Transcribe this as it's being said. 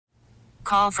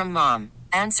call from mom.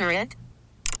 Answer it.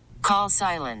 Call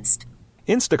silenced.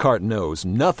 Instacart knows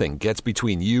nothing gets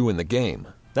between you and the game.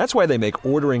 That's why they make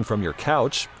ordering from your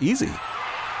couch easy.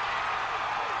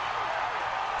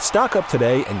 Stock up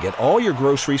today and get all your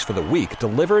groceries for the week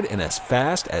delivered in as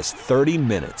fast as 30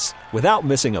 minutes without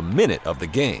missing a minute of the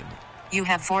game. You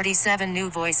have 47 new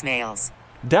voicemails.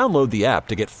 Download the app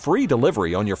to get free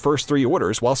delivery on your first 3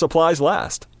 orders while supplies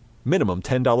last. Minimum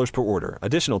 $10 per order.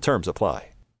 Additional terms apply.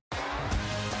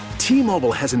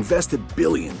 T-Mobile has invested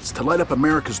billions to light up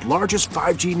America's largest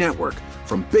 5G network,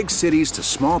 from big cities to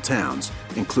small towns,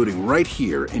 including right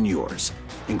here in yours.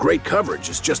 And great coverage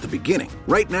is just the beginning.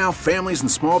 Right now, families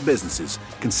and small businesses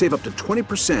can save up to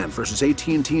 20% versus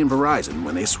AT&T and Verizon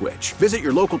when they switch. Visit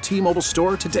your local T-Mobile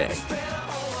store today.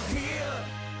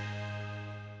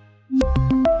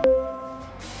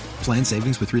 Plan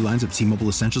savings with 3 lines of T-Mobile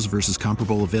Essentials versus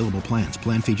comparable available plans.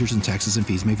 Plan features and taxes and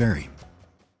fees may vary.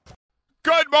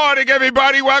 Good morning,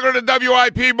 everybody. Welcome to the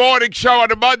WIP Morning Show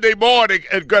on a Monday morning.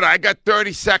 And good, I got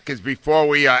 30 seconds before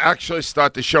we actually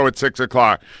start the show at 6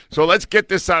 o'clock. So let's get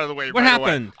this out of the way. What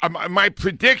happened? My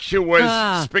prediction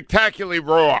was spectacularly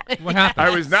wrong. What happened? I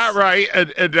was not right,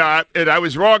 and I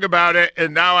was wrong about it,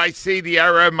 and now I see the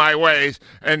error in my ways.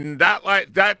 And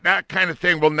that kind of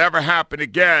thing will never happen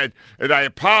again. And I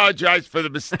apologize for the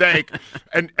mistake.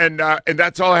 and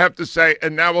that's all I have to say.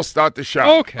 And now we'll start the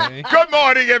show. Okay. Good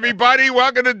morning, everybody.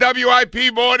 Welcome to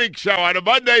WIP Morning Show on a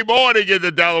Monday morning in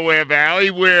the Delaware Valley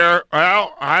where,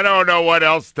 well, I don't know what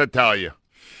else to tell you.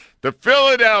 The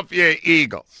Philadelphia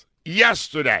Eagles,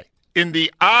 yesterday, in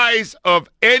the eyes of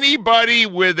anybody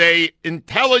with an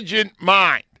intelligent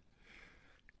mind,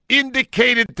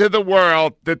 indicated to the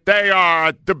world that they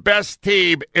are the best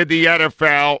team in the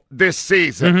NFL this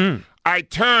season. Mm-hmm. I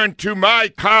turn to my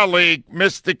colleague,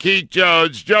 Mr. Keith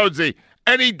Jones. Jonesy,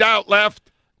 any doubt left?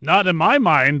 Not in my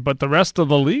mind, but the rest of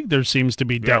the league, there seems to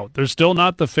be doubt. They're still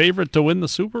not the favorite to win the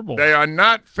Super Bowl. They are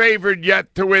not favored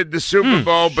yet to win the Super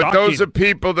Bowl, but those are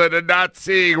people that are not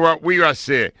seeing what we are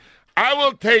seeing. I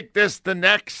will take this the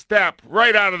next step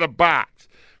right out of the box.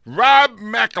 Rob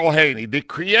McElhaney, the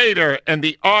creator and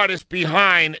the artist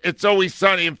behind It's Always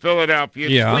Sunny in Philadelphia,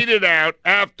 tweeted out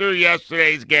after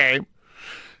yesterday's game,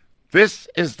 "This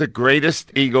is the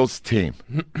greatest Eagles team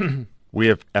we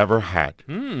have ever had."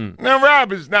 Now,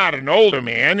 Rob is not an older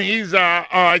man. He's,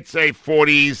 I'd say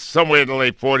 40s, somewhere in the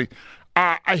late 40s.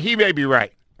 He may be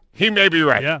right.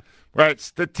 Yeah. Right.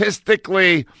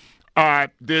 Statistically,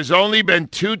 there's only been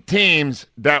 2 teams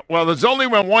there's only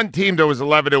been one team that was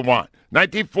 11-1,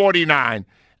 1949,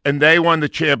 and they won the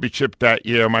championship that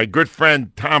year. My good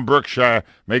friend Tom Brookshire,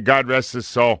 may God rest his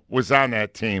soul, was on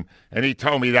that team, and he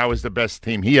told me that was the best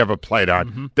team he ever played on.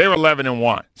 Mm-hmm. They were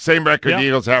 11-1, same record the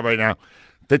Eagles have right now.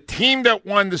 The team that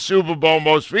won the Super Bowl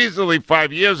most recently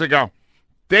 5 years ago,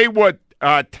 they were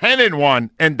 10-1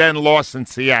 and then lost in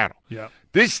Seattle. Yeah.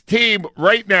 This team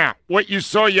right now, what you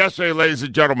saw yesterday, ladies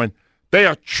and gentlemen, they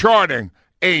are charting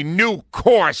a new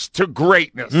course to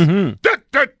greatness. Mm-hmm. Da,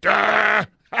 da, da.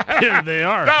 Yeah, they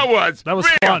are. That was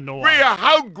fun to watch. Rhea,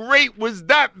 how great was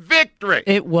that victory?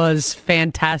 It was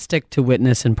fantastic to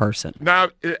witness in person. Now,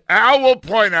 Al will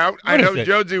point out, I know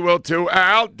Jonesy will too,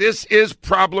 Al, this is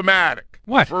problematic.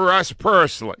 What? For us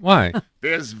personally. Why?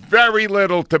 There's very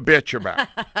little to bitch about.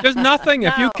 There's nothing.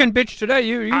 If you can bitch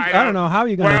today, I don't know how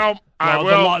you're going to. Well, I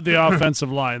will. The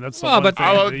offensive line. That's the Well, one but thing.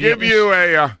 I will give you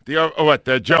the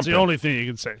That's jumping. the only thing you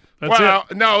can say. That's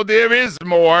it. No, there is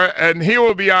more, and he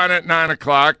will be on at 9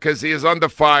 o'clock because he is under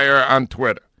fire on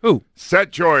Twitter. Who? Seth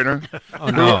Joyner,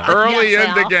 no. who early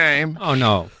in the game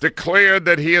declared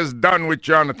that he is done with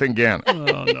Jonathan Gannon.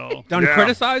 Oh, no. Done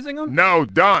criticizing him? No,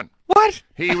 done. What?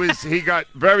 He got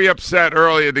very upset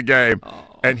early in the game,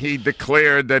 and he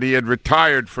declared that he had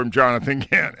retired from Jonathan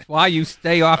Gannon. Why you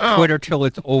stay off Twitter till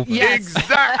it's over? Yes.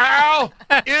 Exactly. Al,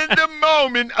 in the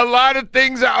moment, a lot of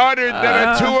things are uttered that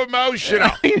are too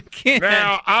emotional. You can't.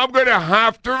 Now, I'm going to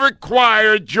have to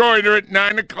require Joyner at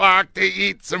 9 o'clock to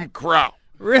eat some crow.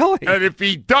 Really? And if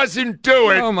he doesn't do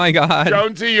it, oh, my God.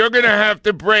 Jonesy, you're going to have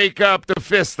to break up the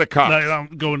fisticuffs. No,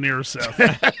 don't go near Seth.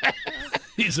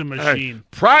 He's a machine.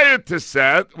 Prior to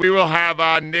Seth, we will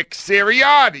have Nick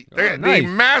Sirianni, the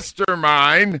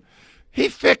mastermind. He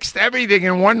fixed everything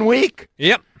in 1 week.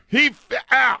 Yep.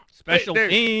 Special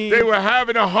team. They were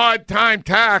having a hard time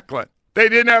tackling. They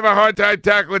didn't have a hard time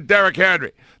tackling Derrick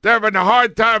Henry. They're having a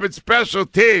hard time at special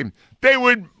team. They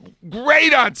were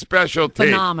great on special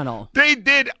teams. Phenomenal. They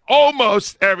did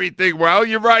almost everything well.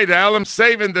 You're right, Al. I'm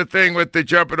saving the thing with the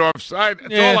jumping offside.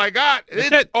 That's all I got.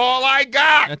 It's all I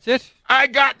got. That's it. I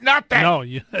got nothing. No,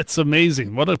 it's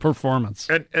amazing. What a performance.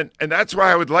 And that's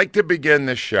why I would like to begin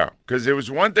this show, because there was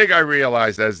one thing I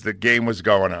realized as the game was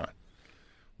going on.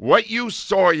 What you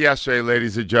saw yesterday,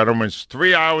 ladies and gentlemen, is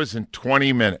 3 hours and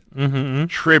 20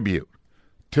 minutes tribute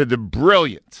to the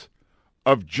brilliance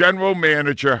of General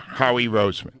Manager Howie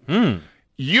Roseman.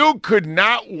 You could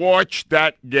not watch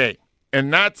that game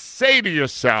and not say to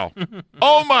yourself,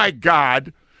 oh, my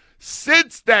God,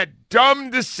 since that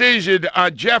dumb decision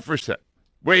on Jefferson,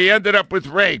 where he ended up with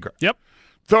Rager,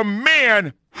 the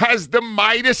man has the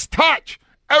Midas touch.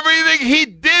 Everything he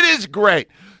did is great.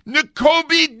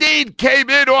 Nakobe Dean came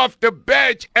in off the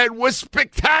bench and was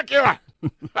spectacular.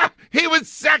 He was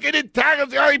second in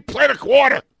tackles. He only played a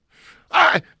quarter.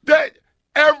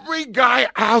 Every guy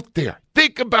out there,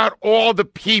 think about all the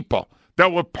people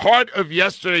that were part of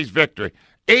yesterday's victory.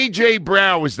 A.J.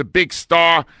 Brown was the big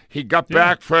star. He got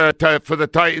back for the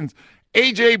Titans.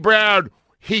 A.J. Brown,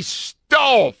 he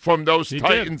stole from those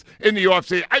Titans in the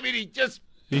offseason. I mean,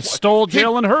 he stole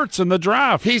Jalen Hurts in the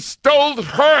draft. He stole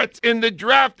Hurts in the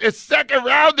draft. A second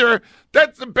rounder.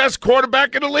 That's the best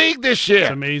quarterback in the league this year.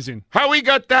 It's amazing. How he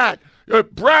got that?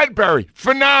 Bradbury,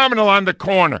 phenomenal on the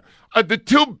corner. The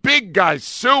two big guys,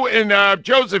 Sue and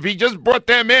Joseph, he just brought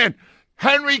them in.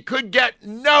 Henry could get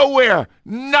nowhere.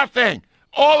 Nothing.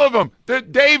 All of them.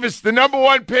 Davis, the number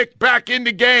one pick, back in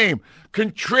the game,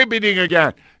 contributing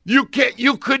again. You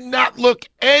could not look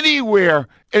anywhere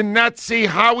and not see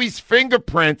Howie's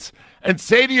fingerprints and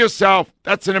say to yourself,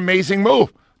 that's an amazing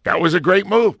move. That was a great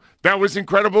move. That was an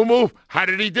incredible move. How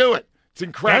did he do it? It's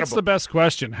incredible. That's the best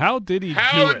question. How did he do it?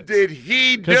 How did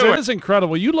he do it? Because it is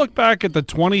incredible. You look back at the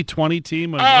 2020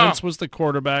 team when Wentz was the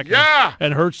quarterback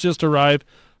and Hurts just arrived.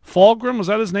 Fulgham, was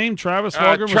that his name? Travis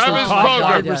Fulgham was the top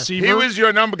wide receiver. He was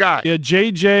your number guy. Yeah,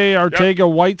 J.J.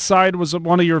 Arcega-Whiteside was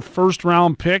one of your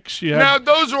first-round picks. Now,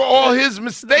 those were all his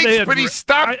mistakes, but he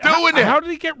stopped doing it. How did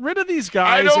he get rid of these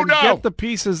guys I don't know. Get the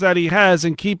pieces that he has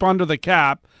and keep under the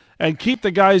cap and keep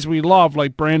the guys we love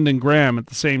like Brandon Graham at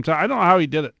the same time? I don't know how he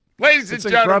did it. Ladies and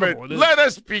gentlemen, let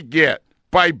us begin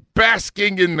by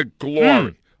basking in the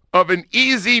glory of an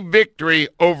easy victory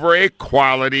over a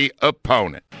quality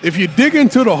opponent. If you dig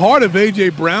into the heart of A.J.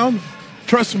 Brown,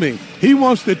 trust me, he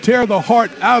wants to tear the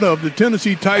heart out of the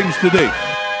Tennessee Titans today.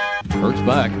 Hurts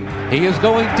back. He is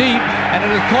going deep, and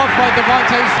it is caught by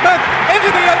Devontae Smith into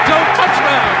the end zone.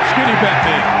 Touchdown. Skinny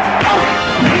Batman.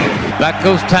 Back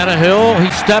goes Tannehill. He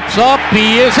steps up.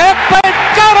 He is hit, and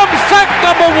got him. Sack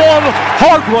number one.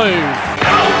 Hargrave.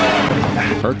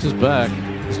 Hurts is back.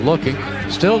 He's looking.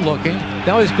 Still looking.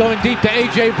 Now he's going deep to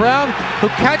A.J. Brown, who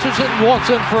catches it and walks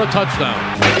in for a touchdown.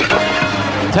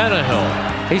 Tannehill.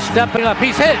 He's stepping up.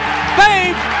 He's hit.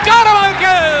 They've got him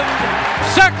again.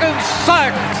 Second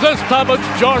sack. This time it's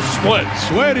Josh Sweat.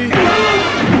 Sweaty.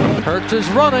 Hurts is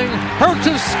running. Hurts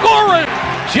is scoring.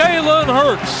 Jalen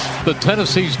Hurts. The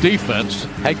Tennessee's defense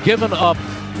had given up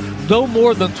no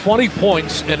more than 20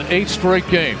 points in 8 straight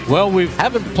games. Well, we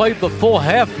haven't played the full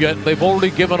half yet. They've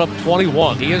already given up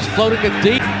 21. He is floating it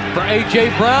deep for A.J.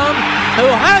 Brown, who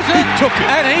has it,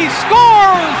 and he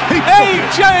scores!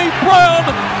 A.J. Brown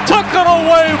took it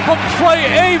away from Trey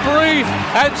Avery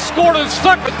and scored his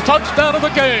second touchdown of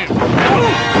the game.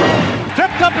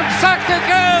 Tripped up and sacked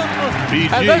again,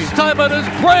 and this time it is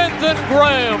Brandon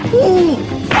Graham.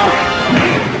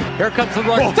 Here comes the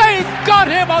rush. They've got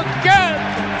him again!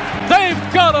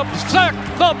 They've got him, sack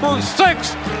number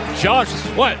 6, Josh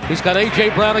Sweat. He's got A.J.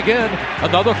 Brown again,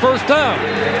 another first down.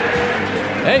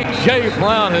 A.J.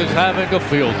 Brown is having a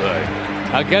field day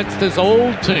against his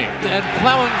old team. And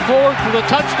plowing forward for the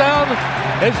touchdown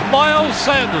is Miles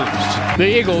Sanders.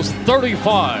 The Eagles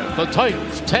 35, the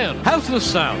Titans 10. How's this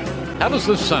sound? How does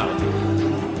this sound?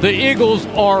 The Eagles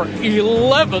are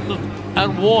 11-1.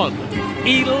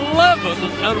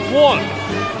 11-1.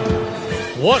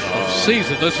 What a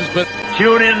season this has been.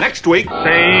 Tune in next week.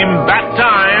 Same bat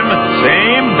time,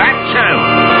 same bat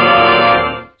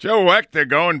channel. Joe Wechter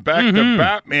going back to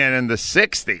Batman in the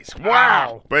 60s.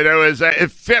 Wow. But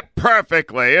it fit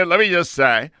perfectly. And let me just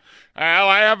say,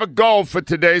 I have a goal for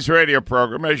today's radio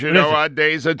program. As you know, our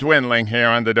days are dwindling here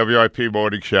on the WIP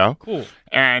Morning Show. Cool.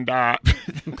 And,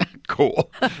 cool.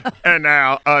 And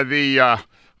now, I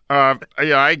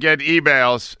get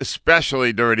emails,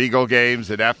 especially during Eagle games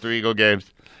and after Eagle games.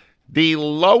 The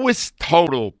lowest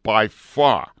total by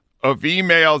far of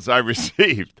emails I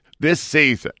received this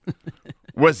season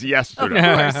was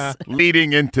yesterday,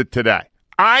 leading into today.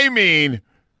 I mean,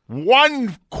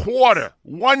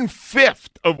 1/5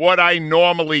 of what I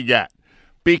normally get,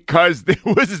 because there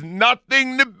was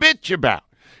nothing to bitch about.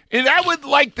 And I would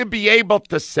like to be able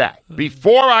to say,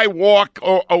 before I walk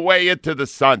away into the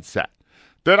sunset,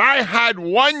 that I had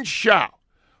one show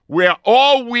where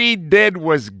all we did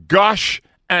was gush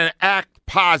and act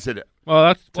positive.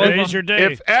 Well, today's your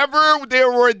day. If ever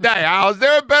there were a day, Al, is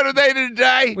there a better day than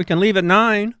today? We can leave at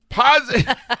 9.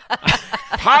 Positive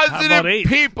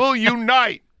people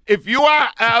unite. If you are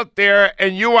out there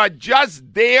and you are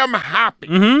just damn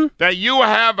happy that you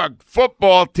have a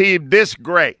football team this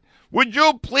great, would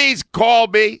you please call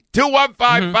me,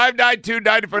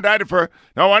 215-592-9494.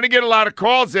 Now, I want to get a lot of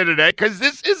calls in today because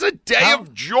this is a day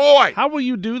of joy. How will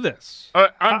you do this?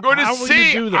 I'm going to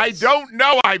see. I don't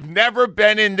know. I've never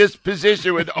been in this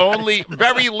position with only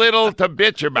very little to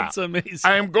bitch about. That's amazing.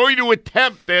 I am going to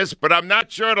attempt this, but I'm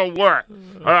not sure it'll work.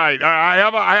 All right. I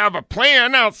have a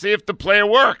plan. I'll see if the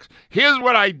plan works. Here's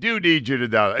what I do need you to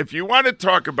know. If you want to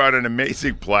talk about an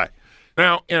amazing play.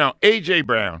 Now, A.J.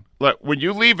 Brown, look, when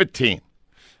you leave a team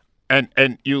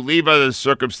and you leave under the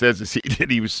circumstances he did,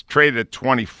 he was traded at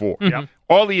 24. Yep.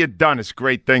 All he had done is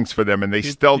great things for them, and they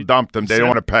still dumped him. They don't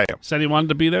want to pay him. Said he wanted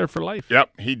to be there for life.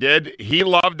 Yep, he did. He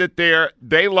loved it there.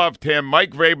 They loved him.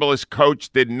 Mike Vrabel, his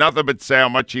coach, did nothing but say how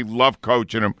much he loved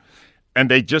coaching him, and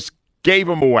they just gave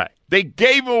him away. They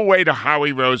gave him away to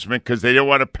Howie Roseman because they didn't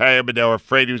want to pay him, and they were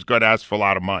afraid he was going to ask for a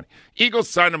lot of money. Eagles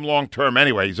signed him long-term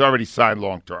anyway. He's already signed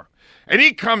long-term. And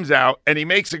he comes out, and he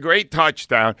makes a great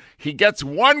touchdown. He gets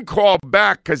one call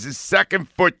back because his second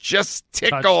foot just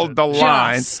tickled the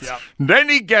line. Yep. Then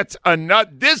he gets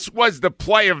another. This was the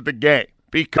play of the game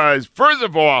because, first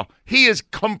of all, he is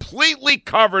completely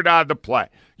covered on the play.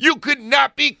 You could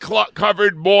not be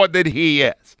covered more than he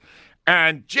is.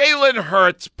 And Jalen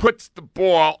Hurts puts the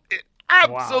ball in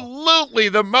absolutely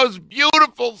the most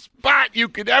beautiful spot you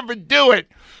could ever do it.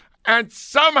 And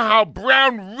somehow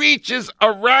Brown reaches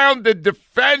around the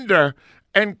defender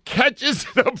and catches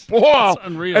the ball. That's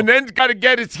unreal. And then got to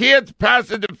get his hands past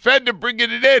the defender,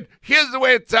 bringing it in. Here's the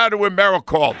way it sounded when Merrill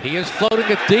called. He is floating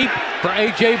it deep for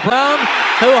A.J. Brown,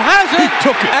 who has it. He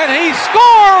took it. And he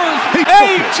scores!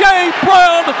 A.J.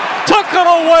 Brown took it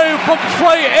away from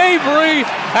Trey Avery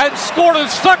and scored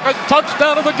his second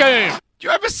touchdown of the game. Did you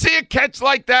ever see a catch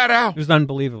like that, Al? It was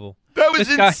unbelievable. That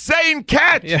was an insane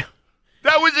catch. Yeah.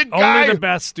 That was a guy. Only the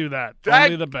best do that.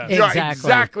 Only the best.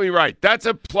 Exactly right. That's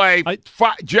a play.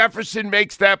 Jefferson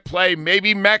makes that play.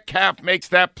 Maybe Metcalf makes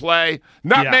that play.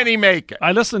 Not many make it.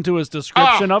 I listened to his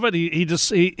description of it. He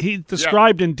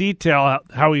described in detail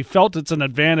how he felt it's an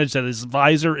advantage that his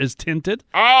visor is tinted.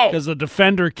 Because the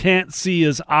defender can't see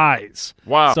his eyes.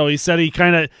 Wow. So he said he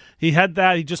had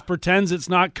that. He just pretends it's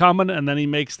not coming, and then he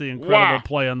makes the incredible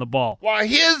play on the ball. Well,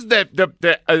 here's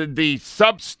the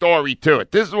sub-story to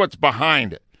it. This is what's behind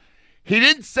it. He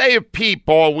didn't say a peep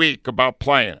all week about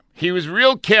playing him. He was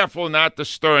real careful not to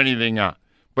stir anything up.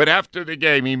 But after the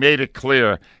game, he made it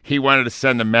clear he wanted to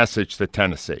send a message to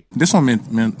Tennessee. This one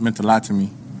meant a lot to me.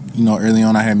 Early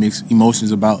on I had mixed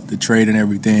emotions about the trade and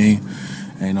everything.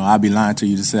 And, I'd be lying to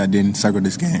you to say I didn't circle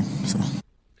this game. So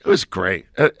it was great.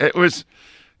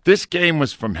 This game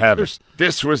was from heaven.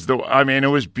 This was it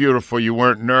was beautiful. You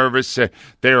weren't nervous.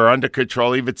 They were under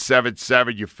control. Even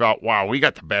 7-7, you felt, wow, we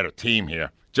got the better team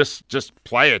here. Just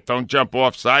play it. Don't jump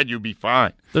offside. You'll be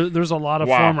fine. There's a lot of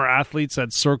former athletes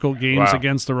that circle games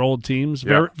against their old teams.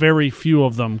 Very few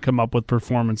of them come up with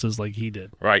performances like he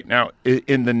did. Right. Now,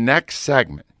 in the next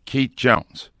segment, Keith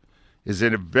Jones is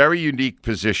in a very unique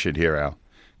position here, Al.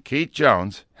 Keith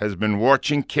Jones has been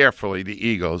watching carefully the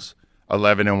Eagles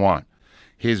 11-1.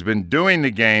 He's been doing the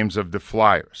games of the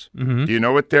Flyers. Mm-hmm. Do you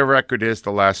know what their record is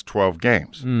the last 12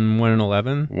 games?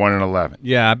 1-11. 1-11.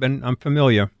 Yeah, I'm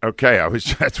familiar. Okay,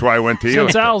 that's why I went to you.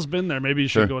 Since Al's been there, maybe you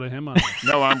should go to him on it.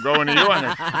 No, I'm going to you on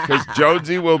it because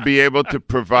Jonesy will be able to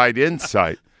provide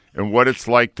insight in what it's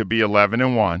like to be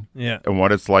 11-1 and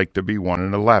what it's like to be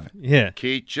 1-11. Yeah.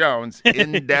 Keith Jones,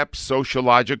 in-depth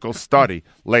sociological study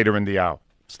later in the hour.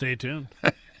 Stay tuned.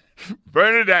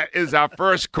 Bernadette is our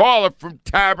first caller from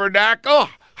Tabernacle.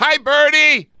 Hi,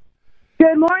 Bernie.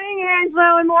 Good morning,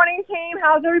 Angelo, and morning, team.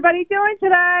 How's everybody doing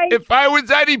today? If I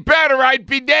was any better, I'd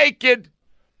be naked.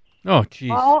 Oh, jeez.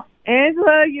 Well,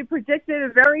 Angelo, you predicted a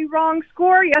very wrong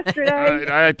score yesterday.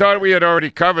 I thought we had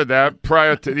already covered that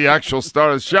prior to the actual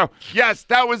start of the show. Yes,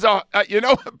 that was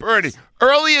Bernie,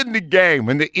 early in the game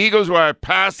when the Eagles were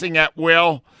passing at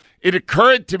will, it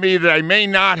occurred to me that I may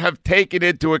not have taken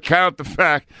into account the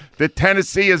fact that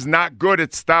Tennessee is not good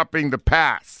at stopping the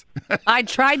pass. I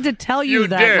tried to tell you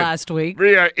that did. last week.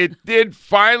 Rhea, it did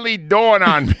finally dawn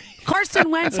on me. Carson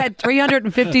Wentz had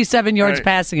 357 yards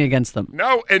passing against them.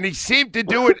 No, and he seemed to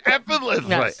do it effortlessly.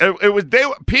 Yes.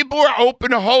 People were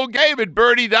open the whole game, and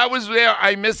Bertie, that was where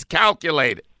I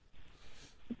miscalculated.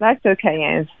 That's okay,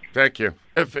 Ange. Thank you.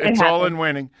 It's all in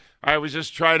winning. I was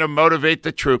just trying to motivate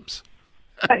the troops.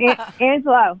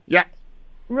 Angelo. Yeah.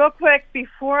 Real quick,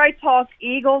 before I talk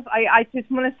Eagles, I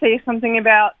just want to say something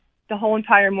about the whole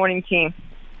entire morning team.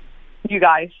 You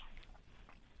guys.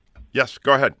 Yes,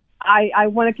 go ahead. I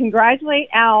want to congratulate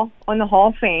Al on the Hall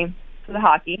of Fame for the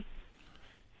hockey.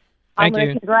 I want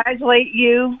to congratulate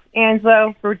you,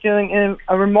 Angelo, for doing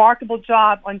a remarkable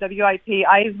job on WIP.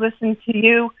 I've listened to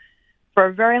you for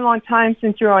a very long time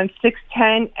since you were on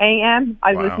 610 AM.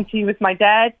 I've listened to you with my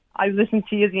dad. I've listened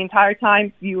to you the entire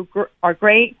time. You are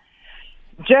great.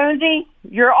 Jonesy,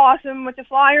 you're awesome with the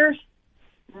Flyers.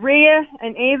 Rhea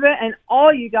and Ava and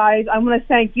all you guys, I want to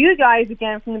thank you guys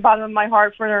again from the bottom of my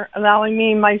heart for allowing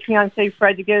me and my fiance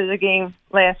Fred to go to the game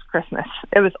last Christmas.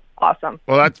 It was awesome.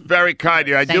 Well, that's very kind of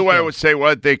you. I do want to say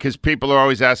one thing because people are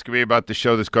always asking me about the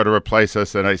show that's going to replace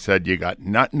us, and I said you got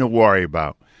nothing to worry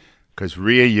about because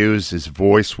Rhea Hughes'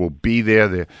 voice will be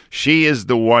there. She is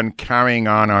the one carrying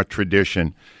on our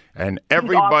tradition, and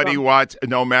everybody wants,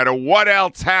 no matter what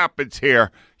else happens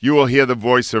here, you will hear the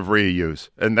voice of Rhea Hughes,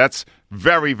 and that's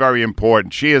very, very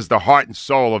important. She is the heart and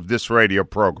soul of this radio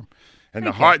program. And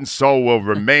the heart and soul will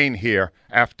remain here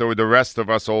after the rest of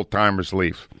us old-timers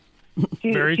leave.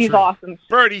 She's awesome.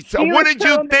 Bertie, so what did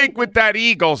you think with that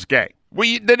Eagles game?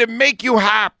 Did it make you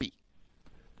happy?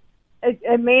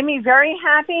 It made me very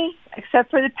happy,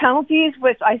 except for the penalties,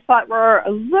 which I thought were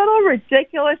a little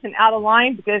ridiculous and out of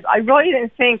line because I really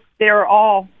didn't think they were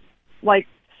all,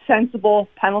 sensible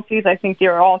penalties. I think they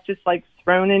were all just,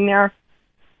 thrown in there.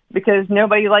 Because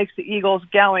nobody likes the Eagles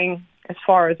going as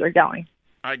far as they're going.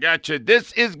 I got you.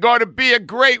 This is going to be a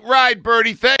great ride,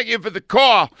 Bertie. Thank you for the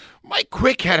call. Mike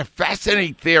Quick had a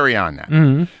fascinating theory on that.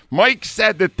 Mm-hmm. Mike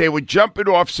said that they were jumping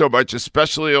off so much,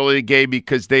 especially early in the game,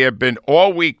 because they had been,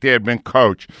 all week they had been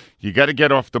coached. You got to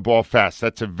get off the ball fast.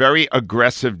 That's a very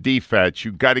aggressive defense.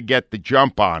 You got to get the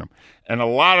jump on them. And a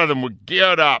lot of them were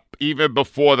geared up even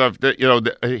before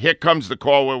here comes the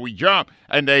call where we jump,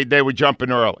 and they were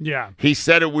jumping early. Yeah. He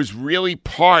said it was really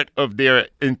part of their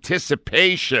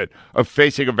anticipation of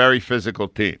facing a very physical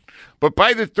team. But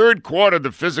by the third quarter,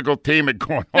 the physical team had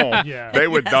gone home. They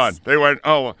were done. They went,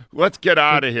 let's get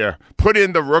out of here. Put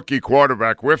in the rookie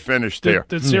quarterback. We're finished here.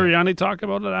 Did Sirianni talk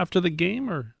about it after the game?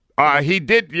 Or he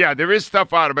did. Yeah, there is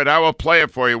stuff out of it. I will play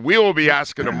it for you. We will be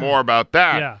asking him more about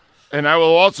that. Yeah. And I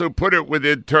will also put it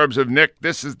within terms of, Nick,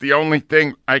 this is the only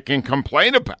thing I can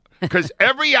complain about. Because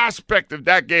every aspect of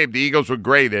that game, the Eagles were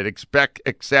great at,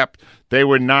 except they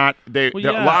were not. A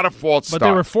lot of false starts. But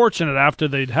they were fortunate after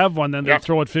they'd have one, then they'd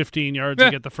throw it 15 yards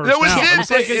and get the first down.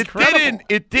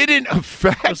 It didn't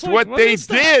affect what they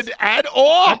did at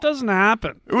all. That doesn't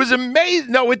happen. It was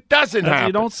amazing. No, it doesn't happen.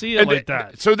 You don't see it like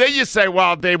that. So then you say,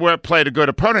 well, they played a good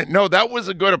opponent. No, that was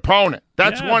a good opponent.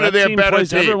 That's one of their better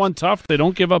teams. Everyone tough. They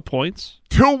don't give up points.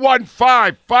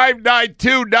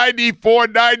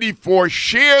 215-592-9494.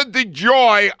 Share the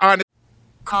joy on.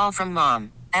 Call from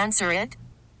mom. Answer it.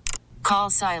 Call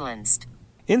silenced.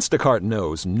 Instacart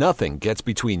knows nothing gets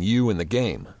between you and the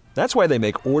game. That's why they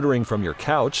make ordering from your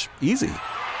couch easy.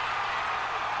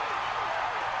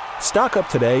 Stock up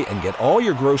today and get all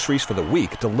your groceries for the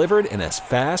week delivered in as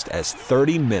fast as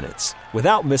 30 minutes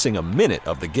without missing a minute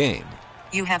of the game.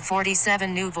 You have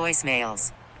 47 new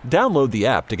voicemails. Download the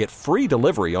app to get free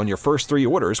delivery on your first 3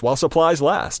 orders while supplies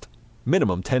last.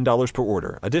 Minimum $10 per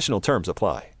order. Additional terms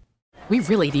apply. We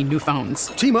really need new phones.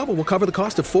 T-Mobile will cover the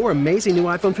cost of 4 amazing new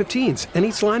iPhone 15s, and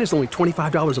each line is only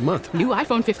 $25 a month. New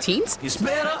iPhone 15s? It's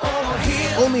better over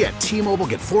here. Only at T-Mobile,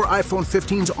 get 4 iPhone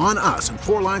 15s on us and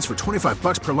 4 lines for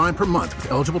 $25 per line per month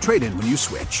with eligible trade-in when you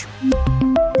switch.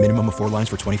 Minimum of 4 lines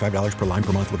for $25 per line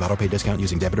per month with autopay discount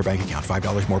using debit or bank account.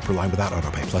 $5 more per line without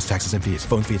autopay, plus taxes and fees.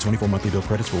 Phone fee at 24 monthly bill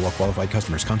credits for well-qualified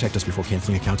customers. Contact us before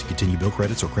canceling account to continue bill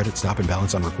credits or credit stop and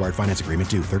balance on required finance agreement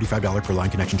due. $35 per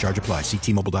line connection charge applies. See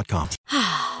T-Mobile.com.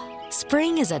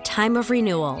 Spring is a time of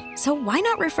renewal, so why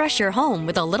not refresh your home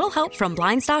with a little help from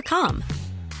Blinds.com?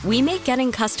 We make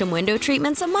getting custom window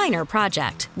treatments a minor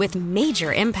project with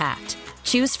major impact.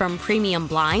 Choose from premium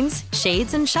blinds,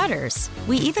 shades, and shutters.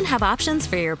 We even have options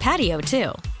for your patio,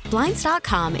 too.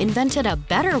 Blinds.com invented a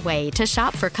better way to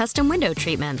shop for custom window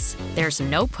treatments. There's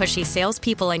no pushy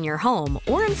salespeople in your home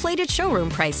or inflated showroom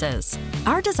prices.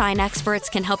 Our design experts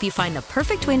can help you find the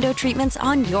perfect window treatments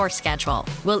on your schedule.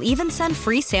 We'll even send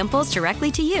free samples directly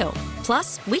to you.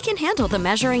 Plus, we can handle the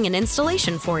measuring and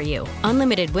installation for you.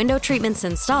 Unlimited window treatments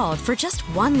installed for just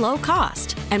one low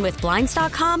cost. And with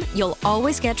Blinds.com, you'll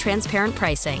always get transparent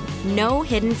pricing. No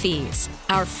hidden fees.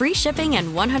 Our free shipping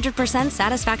and 100%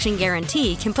 satisfaction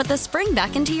guarantee can put the spring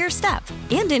back into your step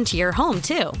and into your home,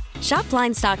 too. Shop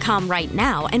Blinds.com right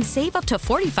now and save up to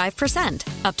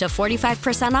 45%. Up to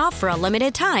 45% off for a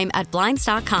limited time at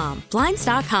Blinds.com.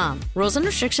 Blinds.com. Rules and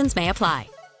restrictions may apply.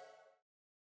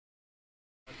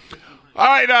 All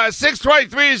right,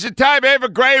 6:23 is the time. Ava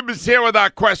Graham is here with our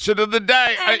question of the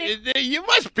day. You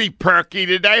must be perky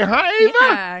today, huh, Ava?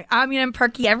 Yeah, I mean, I'm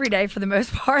perky every day for the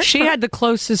most part. She had the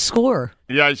closest score.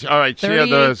 Yeah, all right.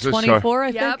 38-24,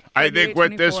 I think. Yep, I think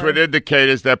what this would indicate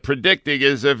is that predicting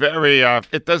is a very,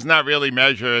 it does not really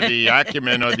measure the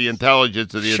acumen or the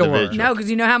intelligence of the individual. No, because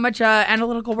you know how much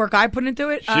analytical work I put into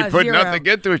it? She put 0. nothing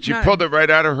into it. She pulled it right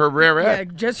out of her rear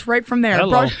end. Yeah, just right from there.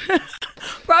 Hello.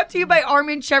 Brought to you by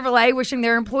Armand Chevrolet, wishing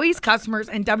their employees, customers,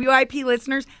 and WIP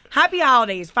listeners happy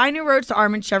holidays. Find new roads to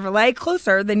Armand Chevrolet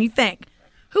closer than you think.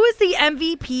 Who is the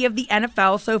MVP of the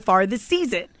NFL so far this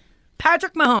season?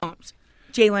 Patrick Mahomes,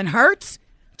 Jalen Hurts,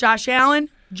 Josh Allen,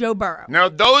 Joe Burrow. Now,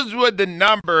 those were the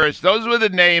numbers, those were the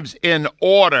names in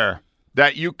order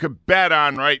that you could bet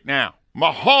on right now.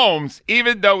 Mahomes,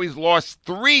 even though he's lost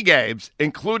 3 games,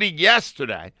 including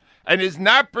yesterday, and has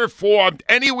not performed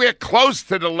anywhere close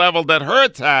to the level that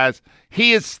Hurts has,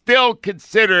 he is still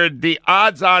considered the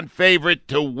odds-on favorite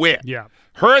to win. Yeah.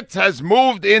 Hurts has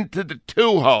moved into the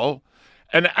 2-hole.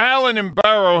 And Allen and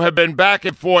Burrow have been back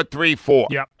and forth 3-4.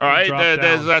 Yep. All right.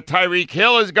 There's Tyreek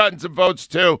Hill has gotten some votes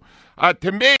too.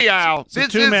 To me, Al, it's a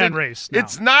two-man race. Now.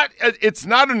 It's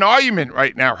not an argument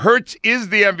right now. Hurts is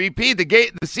the MVP.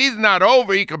 The season's not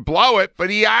over. He could blow it, but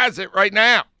he has it right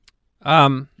now.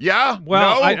 Yeah.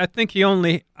 Well, no? I think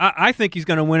I think he's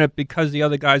going to win it because the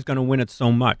other guy's going to win it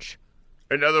so much.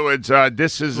 In other words,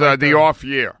 this is the off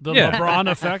year. The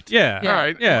LeBron effect. Yeah. All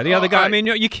right. Yeah. The other guy. I mean,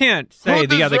 you can't say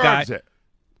the other guy. It?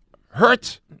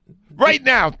 Hurts right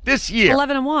now this year.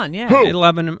 11-1. Yeah. Who?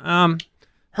 11.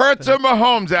 Hurts or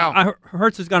Mahomes, Al?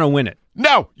 Hurts is going to win it.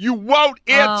 No, you won't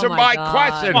answer my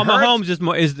question. Well, Mahomes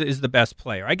is the best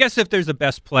player. I guess if there's a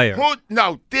best player.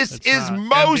 This is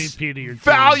most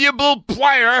valuable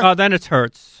player. Oh, then it's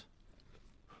Hurts.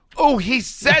 Oh, he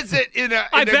says it in a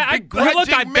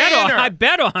begrudging manner. I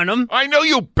bet on him. I know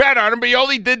you bet on him, but you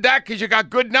only did that because you got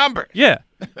good numbers. Yeah.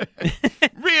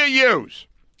 Real use.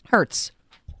 Hurts.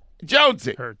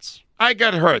 Jonesy. Hurts. I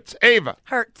got Hurts. Ava.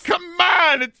 Hurts. Come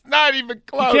on, it's not even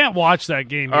close. You can't watch that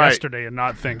game All right. yesterday and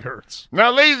not think Hurts.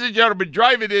 Now, ladies and gentlemen,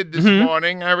 driving in this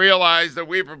morning, I realized that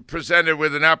we've been presented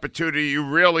with an opportunity you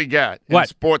really get in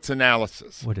sports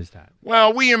analysis. What is that?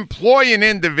 Well, we employ an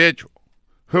individual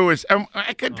who is,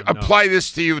 I could apply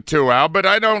this to you too, Al, but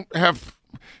I don't have,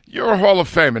 you're a Hall of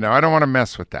Famer now. I don't want to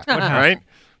mess with that, right?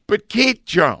 But Keith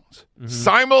Jones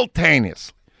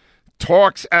simultaneously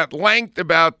talks at length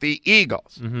about the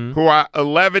Eagles, who are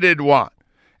 11-1,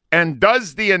 and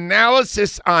does the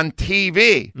analysis on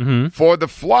TV for the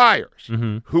Flyers,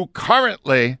 who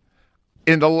currently,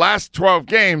 in the last 12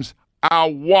 games, are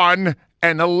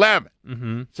 1-11.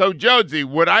 So, Jonesy,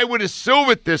 what I would assume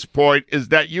at this point is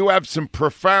that you have some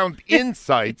profound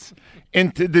insights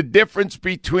into the difference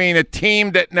between a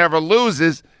team that never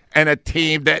loses and a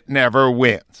team that never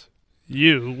wins.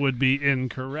 You would be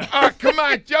incorrect. Oh, come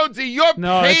on, Jonesy, you're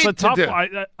no, paid it's a tough.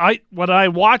 When I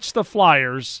watch the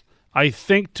Flyers, I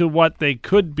think to what they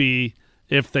could be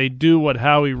if they do what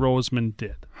Howie Roseman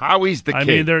did. Howie's the key. I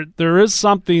mean, there is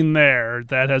something there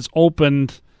that has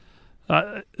opened.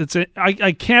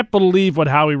 I can't believe what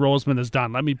Howie Roseman has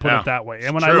done. Let me put it that way.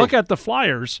 And when I look at the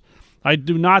Flyers, I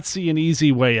do not see an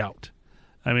easy way out.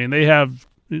 I mean, they have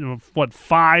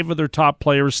 5 of their top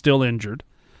players still injured.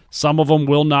 Some of them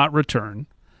will not return.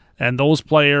 And those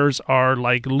players are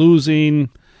like losing,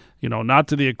 not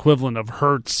to the equivalent of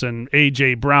Hurts and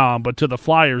A.J. Brown, but to the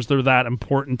Flyers, they're that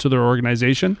important to their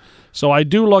organization. So I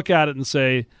do look at it and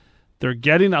say they're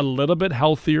getting a little bit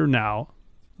healthier now.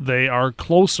 They are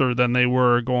closer than they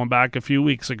were going back a few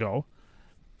weeks ago.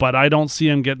 But I don't see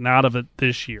them getting out of it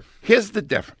this year. Here's the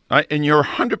difference. And you're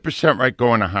 100% right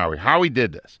going to Howie. Howie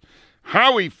did this.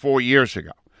 Howie, 4 years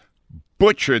ago,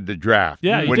 butchered the draft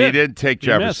when he didn't take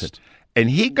Jefferson. And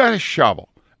he got a shovel,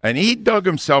 and he dug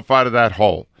himself out of that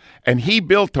hole, and he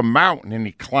built a mountain, and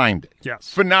he climbed it.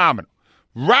 Yes. Phenomenal.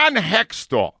 Ron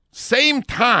Hextall same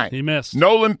time. He missed.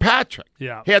 Nolan Patrick.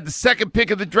 Yeah. He had the second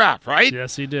pick of the draft, right?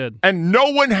 Yes, he did. And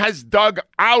no one has dug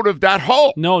out of that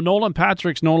hole. No, Nolan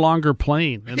Patrick's no longer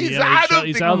playing. He's out of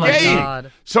the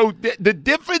game. So the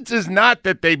difference is not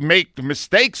that they make the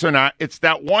mistakes or not. It's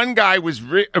that one guy was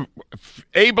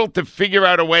able to figure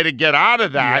out a way to get out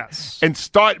of that and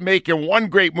start making one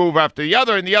great move after the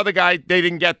other, and the other guy, they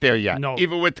didn't get there yet,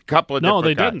 even with a couple of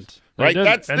different guys. Didn't. Right?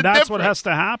 That's difference. what has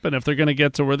to happen if they're going to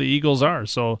get to where the Eagles are.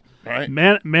 So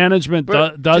management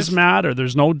does matter.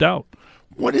 There's no doubt.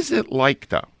 What is it like,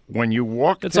 though, when you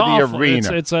walk to the awful.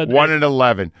 arena, it's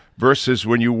 1-11, versus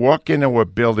when you walk into a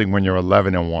building when you're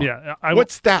 11-1? Yeah,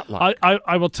 what's that like?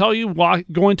 I will tell you,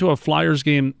 going to a Flyers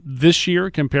game this year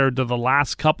compared to the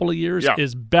last couple of years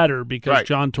is better because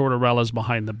John Tortorella's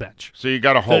behind the bench. So you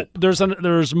got to hope.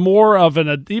 There's more of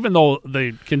even though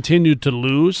they continued to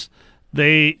lose,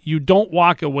 you don't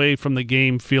walk away from the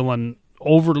game feeling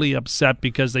overly upset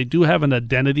because they do have an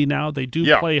identity now. They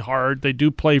do play hard. They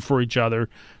do play for each other.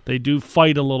 They do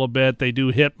fight a little bit. They do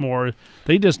hit more.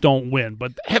 They just don't win.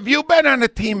 But have you been on a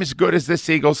team as good as this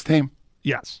Eagles team?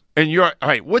 Yes. And all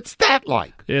right, what's that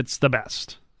like? It's the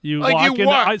best. You love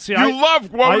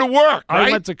going to work, right?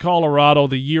 I went to Colorado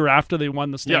the year after they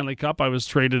won the Stanley Cup. I was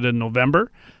traded in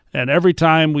November. And every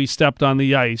time we stepped on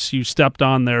the ice, you stepped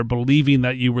on there believing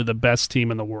that you were the best team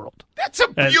in the world. That's a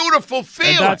beautiful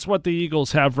feeling. And that's what the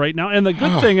Eagles have right now. And the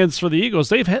good thing is for the Eagles,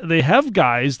 they have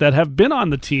guys that have been on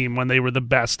the team when they were the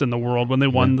best in the world when they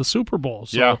won the Super Bowl.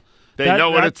 So they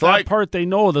know what it's like. That part they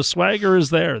know. The swagger is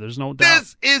there. There's no doubt.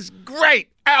 This is great.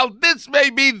 Al, this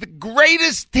may be the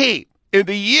greatest team in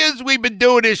the years we've been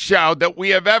doing this show that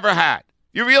we have ever had.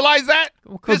 You realize that?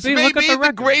 This may be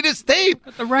the greatest team. Look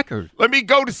at the record. Let me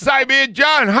go to Simon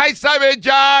John. Hi, Simon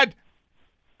John.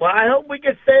 Well, I hope we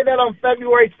can say that on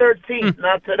February 13th,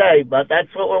 not today, but that's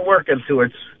what we're working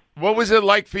towards. What was it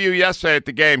like for you yesterday at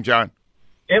the game, John?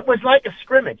 It was like a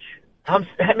scrimmage. I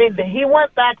mean, he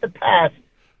went back to pass.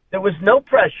 There was no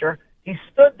pressure. He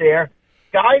stood there.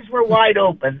 Guys were wide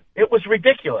open. It was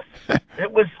ridiculous.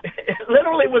 It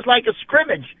literally was like a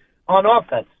scrimmage on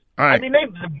offense. Right. I mean,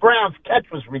 the Browns'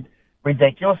 catch was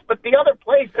ridiculous, but the other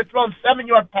plays, they're throwing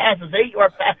 7-yard passes,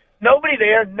 8-yard passes. Nobody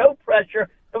there, no pressure.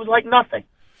 It was like nothing.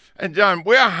 And, John,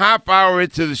 we're a half hour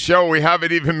into the show. We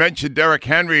haven't even mentioned Derrick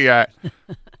Henry yet.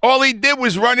 All he did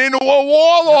was run into a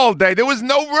wall all day. There was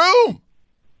no room.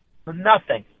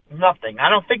 Nothing. I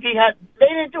don't think they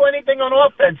didn't do anything on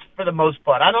offense for the most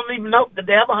part. I don't even know. Did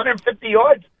they have 150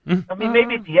 yards? I mean,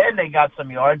 maybe at the end they got some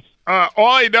yards. All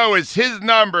I know is his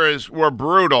numbers were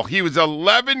brutal. He was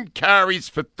 11 carries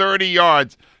for 30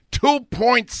 yards,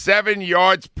 2.7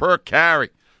 yards per carry.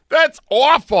 That's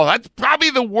awful. That's probably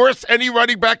the worst any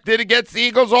running back did against the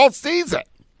Eagles all season.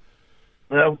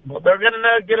 Well, they're going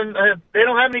to get they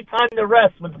don't have any time to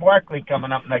rest with Barkley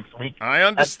coming up next week. I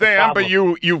understand, but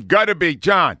you've got to be,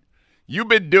 John, you've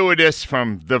been doing this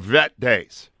from the vet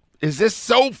days. Is this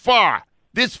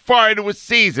this far into a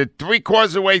season, 3/4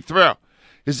 of the way through?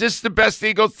 Is this the best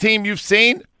Eagles team you've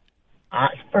seen?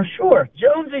 For sure.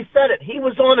 Jonesy said it. He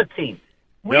was on a team.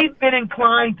 We've been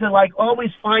inclined to,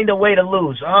 always find a way to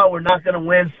lose. Oh, we're not going to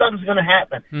win. Something's going to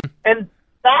happen. And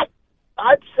that,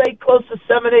 I'd say, close to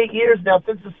 7-8 years now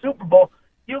since the Super Bowl,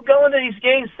 you go into these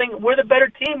games thinking, we're the better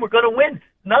team. We're going to win.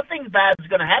 Nothing bad is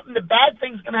going to happen. The bad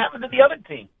thing's going to happen to the other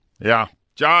team. Yeah.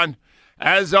 John,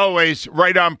 as always,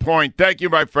 right on point. Thank you,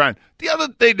 my friend. The other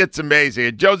thing that's amazing,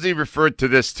 and Josie referred to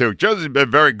this too. Josie's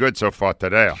been very good so far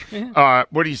today.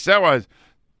 What he said was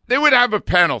they would have a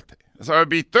penalty. So it would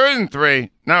be 3rd and 3.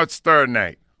 Now it's 3rd and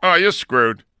 8. Oh, you're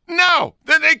screwed. No,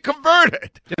 then they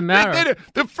converted. Didn't matter. They did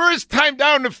it. The first time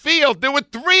down the field, there were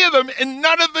 3 of them, and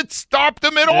none of it stopped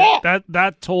them at all.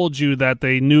 That told you that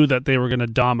they knew that they were going to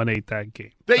dominate that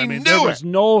game. They knew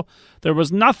there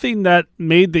was nothing that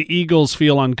made the Eagles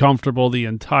feel uncomfortable the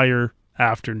entire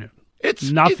afternoon. It's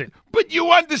nothing. But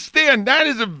you understand that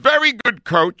is a very good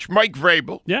coach, Mike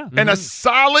Vrabel. Yeah, and a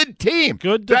solid team.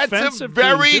 Good defensive That's a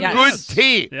very good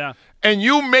team. Yeah. And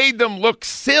you made them look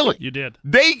silly. You did.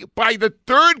 By the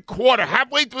third quarter,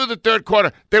 halfway through the third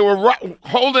quarter, they were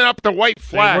holding up the white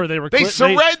flag. They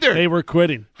surrendered. They were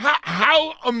quitting.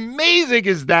 How amazing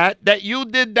is that you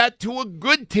did that to a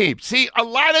good team? See, a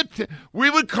lot of we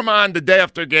would come on the day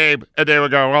after game, and they would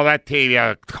go, well, that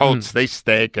team, Colts, they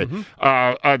stink. And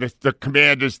the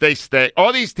Commanders, they stink.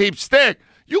 All these teams stink.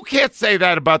 You can't say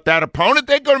that about that opponent.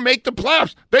 They're going to make the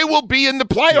playoffs. They will be in the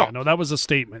playoffs. Yeah, no, that was a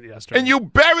statement yesterday. And you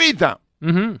buried them.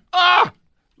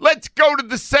 Let's go to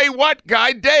the Say What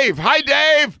guy, Dave. Hi,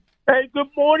 Dave. Hey, good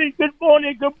morning. Hey,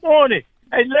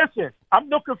 listen, I'm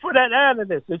looking for that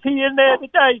analyst. Is he in there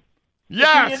today?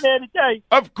 Yes. Is he in there today?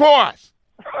 Of course.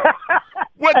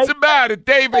 What's the matter,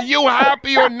 Dave? Are you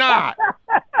happy or not?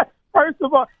 First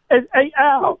of all, hey,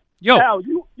 Al. Yo. Al,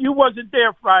 you wasn't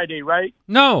there Friday, right?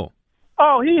 No.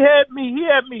 Oh, he had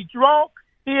me drunk.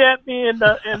 He had me in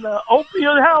the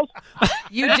opium house.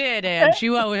 You did, Ange.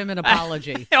 You owe him an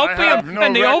apology. I have no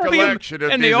recollection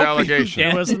of these allegations.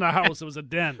 It wasn't a house. It was a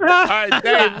den. All right,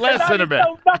 Dave, listen to me. I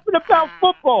know nothing about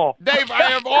football. Dave, I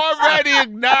have already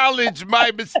acknowledged my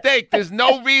mistake. There's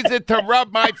no reason to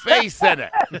rub my face in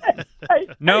it.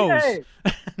 Nose. Hey,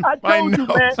 I told you,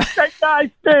 man. That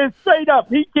guy said straight up,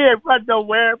 he can't run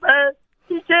nowhere, man.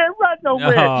 He can't run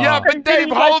nowhere. Yeah, but Dave,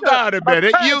 hold on a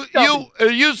minute.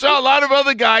 You saw a lot of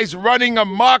other guys running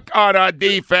amok on our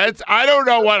defense. I don't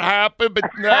know what happened, but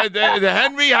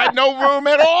Henry had no room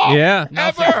at all. Yeah.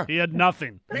 Ever. He had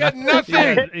nothing. He had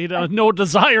nothing. He had no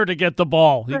desire to get the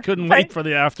ball. He couldn't wait for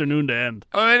the afternoon to end.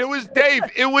 I mean, it was Dave.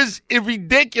 It was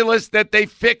ridiculous that they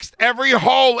fixed every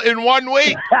hole in 1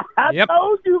 week. I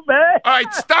told you, man. All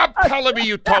right, stop telling me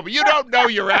you told me. You don't know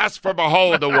your ass from a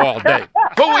hole in the wall, Dave.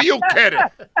 Who are you kidding?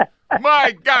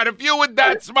 My God, if you were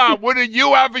that smart, wouldn't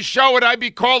you have a show and I'd be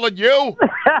calling you?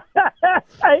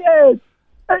 Hey.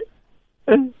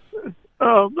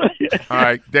 Oh, man. All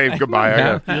right, Dave,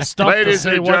 goodbye.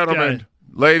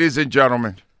 Ladies and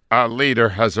gentlemen, our leader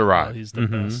has arrived. He's the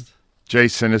best.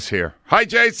 Jason is here. Hi,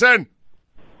 Jason.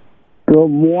 Good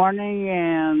morning,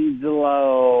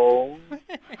 Angelo.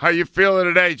 How you feeling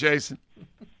today, Jason?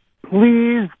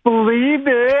 Please believe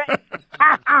it.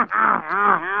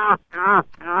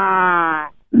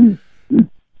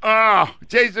 Oh,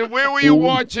 Jason, where were you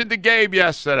watching the game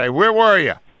yesterday? Where were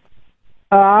you?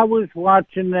 I was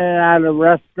watching it at a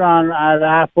restaurant at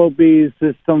Applebee's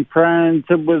with some friends.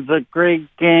 It was a great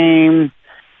game.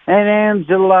 And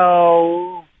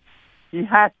Angelo, you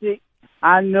have to...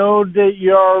 I know that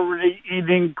you're already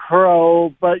eating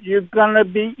crow, but you're going to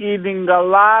be eating a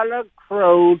lot of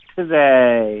crow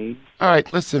today. All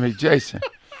right, listen to me, Jason.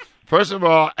 First of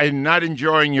all, I'm not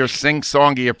enjoying your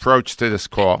sing-songy approach to this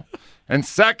call. And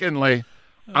secondly,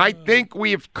 I think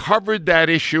we've covered that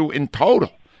issue in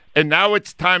total. And now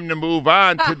it's time to move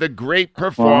on to the great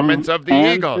performance of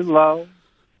the Eagles.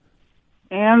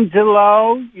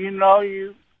 Angelo,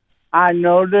 I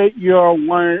know that you're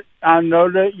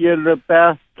the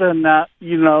best and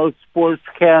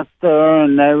sportscaster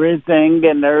and everything,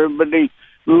 and everybody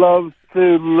loves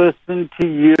to listen to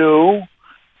you.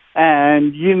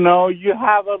 And you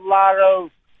have a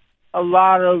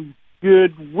lot of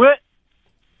good wit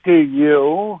to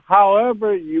you.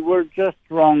 However, you were just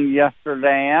wrong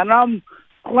yesterday, and I'm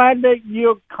glad that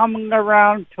you're coming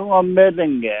around to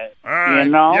admitting it. All right.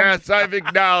 Yes, I've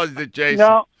acknowledged it,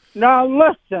 Jason. No,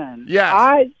 listen.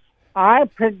 Yes. I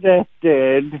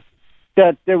predicted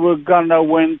that they were going to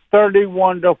win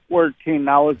 31-14.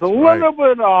 I was a little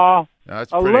bit off.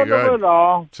 That's pretty good.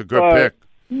 It's a good pick.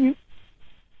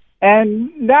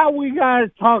 And now we got to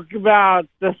talk about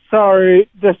the sorry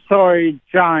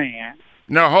Giants.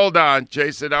 No, hold on,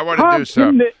 Jason. I want to do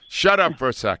something. Shut up for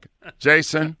a second.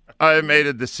 Jason, I made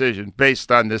a decision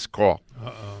based on this call.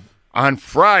 On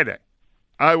Friday,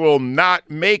 I will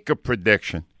not make a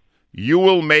prediction. You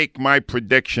will make my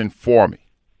prediction for me.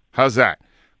 How's that?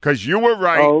 Because you were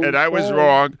right and I was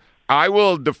wrong. I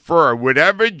will defer.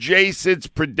 Whatever Jason's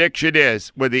prediction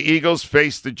is when the Eagles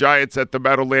face the Giants at the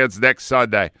Meadowlands next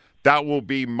Sunday, that will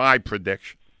be my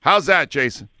prediction. How's that,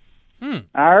 Jason?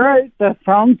 All right. That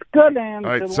sounds good,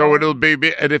 Angelo. All right, so it'll be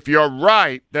 – and if you're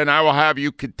right, then I will have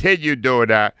you continue doing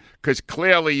that because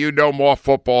clearly you know more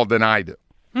football than I do.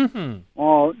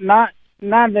 Well, not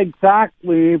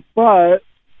exactly, but,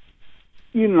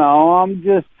 I'm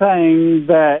just saying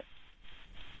that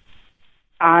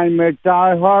I'm a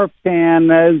diehard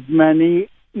fan as many,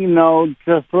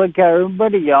 just like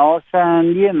everybody else.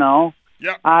 And,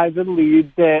 I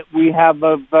believe that we have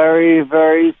a very,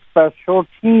 very special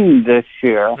team this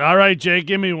year. All right, Jay,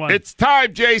 give me one. It's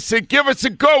time, Jason. Give us a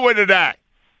good one of that.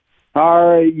 All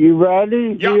right, you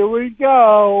ready? Yep. Here we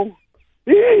go.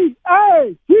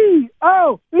 E-A-G-O-E-S,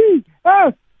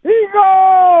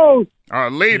 Eagles! Our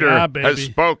leader has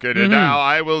spoken, and now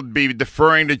I will be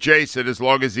deferring to Jason as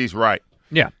long as he's right.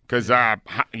 Yeah. Because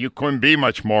you couldn't be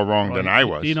much more wrong than I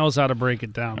was. He knows how to break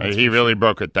it down. He really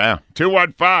broke it down.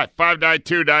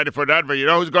 215-592-9400. You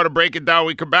know who's going to break it down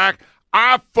when we come back?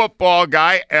 Our football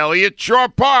guy, Elliot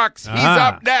Shore-Parks. He's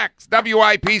up next.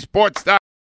 WIP Sports.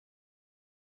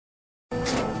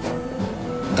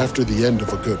 After the end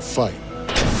of a good fight,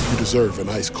 you deserve an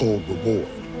ice-cold reward.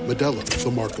 Modelo is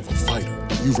the mark of a fighter.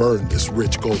 You've earned this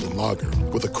rich golden lager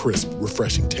with a crisp,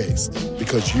 refreshing taste.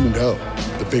 Because you know,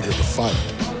 the bigger the fight,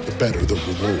 the better the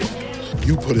reward.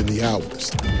 You put in the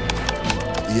hours,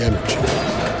 the energy,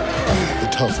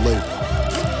 the tough labor.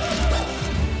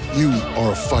 You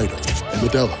are a fighter, and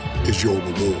Modelo is your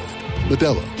reward.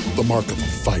 Modelo, the mark of a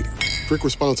fighter. Drink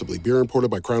responsibly. Beer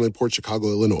imported by Crown Imports, Chicago,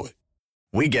 Illinois.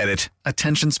 We get it.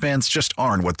 Attention spans just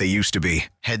aren't what they used to be.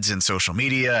 Heads in social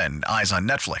media and eyes on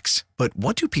Netflix. But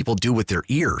what do people do with their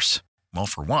ears? Well,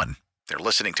 for one, they're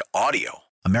listening to audio.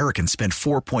 Americans spend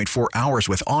 4.4 hours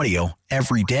with audio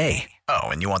every day. Oh,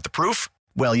 and you want the proof?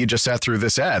 Well, you just sat through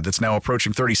this ad that's now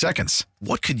approaching 30 seconds.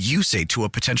 What could you say to a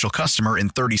potential customer in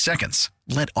 30 seconds?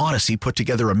 Let Odyssey put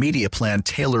together a media plan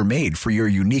tailor-made for your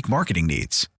unique marketing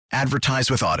needs. Advertise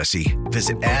with Odyssey.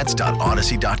 Visit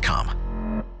ads.odyssey.com.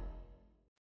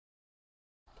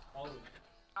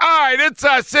 All right, it's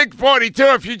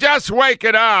 6:42. If you just wake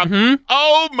it up,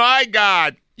 oh, my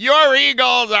God. Your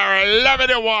Eagles are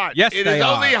 11-1. Yes, it they has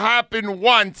are. only happened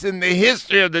once in the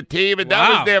history of the team, and that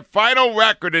was their final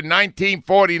record in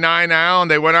 1949, Al,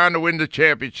 and they went on to win the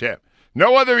championship.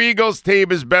 No other Eagles team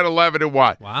has been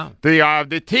 11-1. Wow.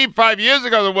 The team 5 years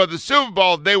ago that won the Super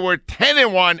Bowl, they were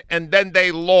 10-1, and then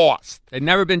they lost. They've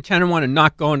never been 10-1 and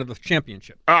not going to the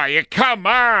championship. Oh, you come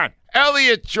on.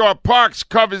 Elliot Shaw Parks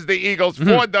covers the Eagles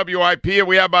for WIP, and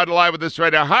we have on the line with us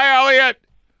right now. Hi, Elliot.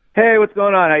 Hey, what's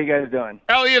going on? How you guys doing?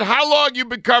 Elliot, how long you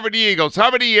been covering the Eagles?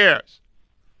 How many years?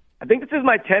 I think this is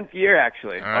my 10th year,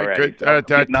 actually. All right, already, good. so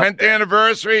 10th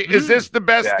anniversary. Is this the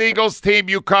best Exactly. Eagles team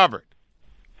you covered?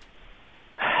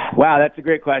 Wow, that's a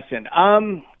great question.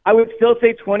 I would still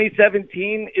say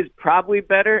 2017 is probably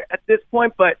better at this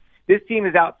point, but this team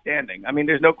is outstanding. I mean,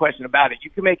 there's no question about it. You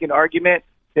can make an argument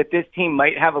that this team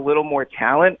might have a little more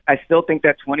talent. I still think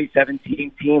that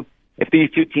 2017 team, if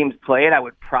these two teams play it, I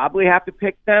would probably have to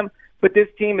pick them. But this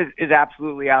team is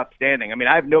absolutely outstanding. I mean,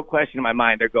 I have no question in my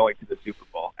mind they're going to the Super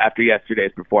Bowl after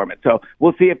yesterday's performance. So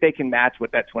we'll see if they can match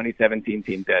what that 2017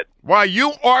 team did. Well,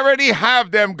 you already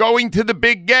have them going to the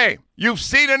big game. You've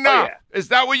seen enough. Oh, yeah. Is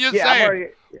that what you're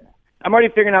saying? I'm already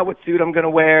figuring out what suit I'm going to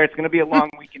wear. It's going to be a long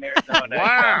week in Arizona.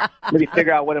 Wow. Maybe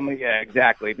figure out what I'm going to. Yeah,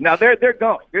 exactly. But now they're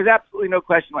going. There's absolutely no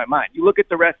question in my mind. You look at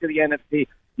the rest of the NFC.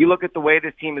 You look at the way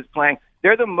this team is playing.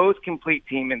 They're the most complete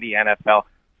team in the NFL,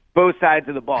 both sides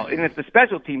of the ball. And if the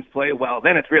special teams play well,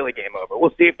 then it's really game over.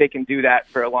 We'll see if they can do that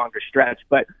for a longer stretch.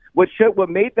 But what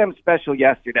made them special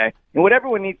yesterday, and what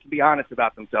everyone needs to be honest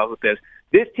about themselves with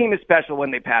this team is special when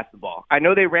they pass the ball. I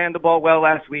know they ran the ball well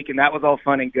last week, and that was all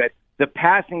fun and good. The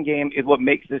passing game is what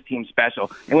makes this team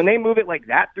special. And when they move it like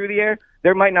that through the air,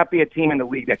 there might not be a team in the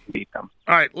league that can beat them.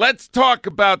 All right, let's talk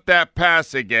about that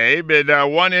passing game.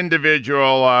 And one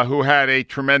individual who had a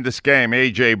tremendous game,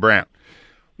 A.J. Brown.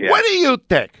 Yeah. What do you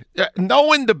think,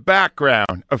 knowing the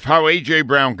background of how A.J.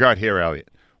 Brown got here, Elliot,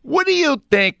 what do you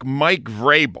think Mike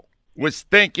Vrabel was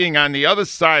thinking on the other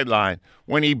sideline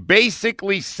when he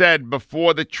basically said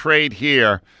before the trade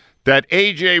here that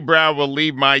A.J. Brown will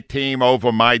leave my team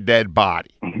over my dead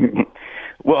body?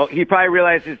 Well, he probably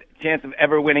realized his chance of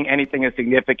ever winning anything of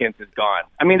significance is gone.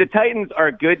 I mean, the Titans are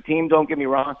a good team, don't get me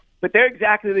wrong, but they're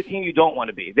exactly the team you don't want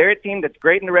to be. They're a team that's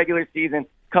great in the regular season.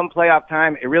 Come playoff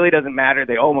time, it really doesn't matter.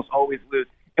 They almost always lose.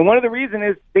 And one of the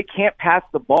reasons is they can't pass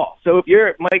the ball. So if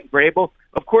you're Mike Vrabel,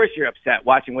 of course you're upset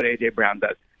watching what A.J. Brown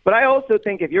does. But I also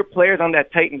think if you're players on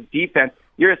that Titans defense,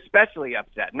 you're especially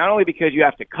upset, not only because you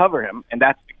have to cover him, and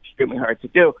that's extremely hard to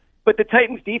do, but the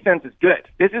Titans defense is good.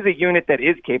 This is a unit that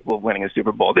is capable of winning a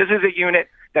Super Bowl. This is a unit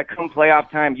that come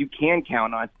playoff time you can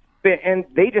count on. And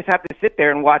they just have to sit there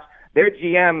and watch their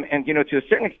GM and, to a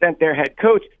certain extent, their head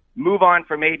coach move on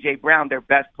from A.J. Brown, their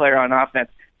best player on offense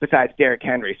besides Derrick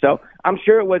Henry. So I'm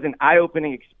sure it was an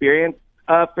eye-opening experience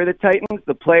for the Titans,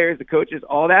 the players, the coaches,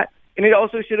 all that. And it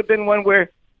also should have been one where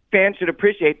fans should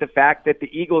appreciate the fact that the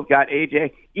Eagles got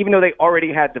A.J., even though they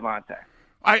already had Devontae.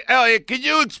 All right, Elliot, can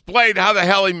you explain how the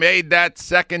hell he made that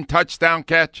second touchdown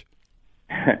catch?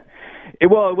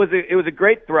 It was a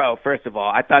great throw, first of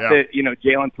all. I thought that,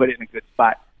 Jalen put it in a good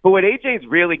spot. But what A.J.'s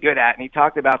really good at, and he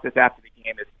talked about this after the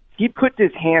game, is he puts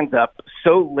his hands up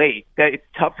so late that it's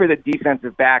tough for the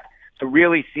defensive back to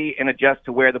really see and adjust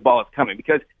to where the ball is coming.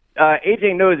 Because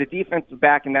A.J. knows the defensive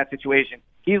back in that situation,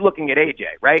 he's looking at A.J.,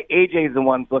 right? A.J. is the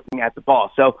one looking at the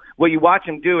ball. So what you watch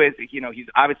him do is, he's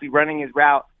obviously running his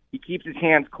route. He keeps his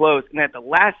hands closed, and at the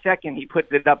last second, he puts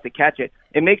it up to catch it.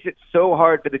 It makes it so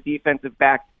hard for the defensive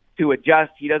back to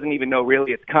adjust. He doesn't even know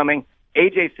really it's coming.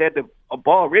 A.J. said the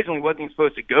ball originally wasn't even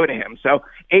supposed to go to him. So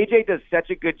A.J. does such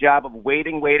a good job of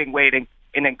waiting,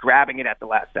 and then grabbing it at the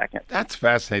last second. That's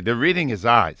fascinating. They're reading his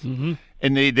eyes, and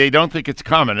they don't think it's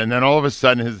coming. And then all of a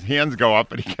sudden, his hands go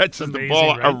up, and he catches the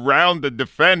ball around the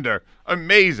defender.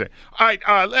 Amazing. All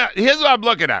right, here's what I'm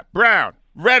looking at. Brown.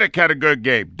 Reddick had a good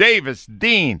game. Davis,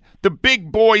 Dean, the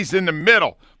big boys in the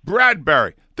middle.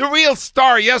 Bradbury. The real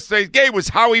star yesterday's game was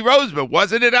Howie Roseman,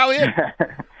 wasn't it, Elliot?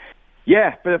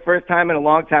 Yeah, for the first time in a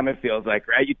long time, it feels like,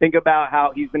 right? You think about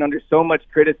how he's been under so much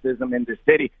criticism in the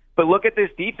city, but look at this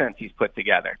defense he's put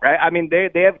together, right? I mean,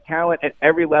 they have talent at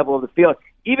every level of the field.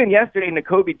 Even yesterday,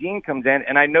 Nakobe Dean comes in,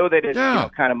 and I know that it's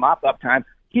kind of mop-up time.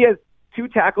 He has 2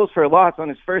 tackles for a loss on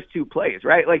his first 2 plays,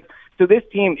 right? Like, so this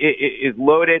team is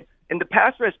loaded, and the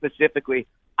pass rush specifically,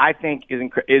 I think,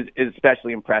 is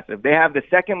especially impressive. They have the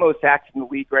second most sacks in the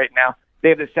league right now. They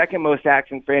have the second most sacks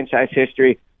in franchise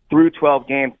history through 12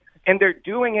 games. And they're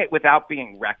doing it without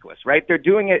being reckless, right? They're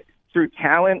doing it through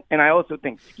talent, and I also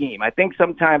think scheme. I think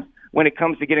sometimes when it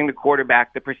comes to getting the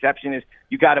quarterback, the perception is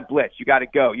you got to blitz, you got to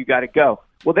go, you got to go.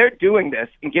 Well, they're doing this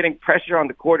and getting pressure on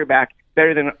the quarterback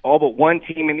better than all but one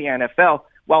team in the NFL,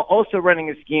 while also running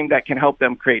a scheme that can help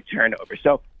them create turnover.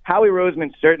 So Howie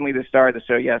Roseman, certainly the star of the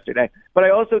show yesterday. But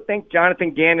I also think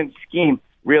Jonathan Gannon's scheme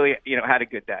really, had a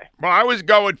good day. Well, I was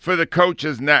going for the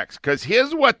coaches next, because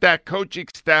here's what that coaching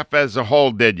staff as a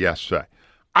whole did yesterday.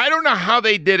 I don't know how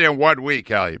they did in 1 week,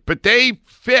 Elliot, but they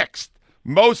fixed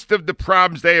most of the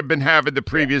problems they have been having the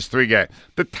previous 3 games.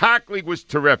 The tackling was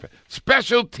terrific.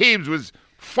 Special teams was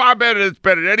far better than it's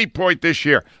been at any point this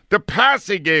year. The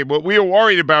passing game, what we were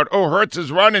worried about, Hurts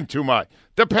is running too much.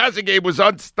 The passing game was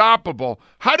unstoppable.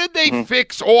 How did they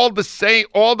fix all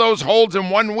those holes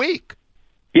in 1 week?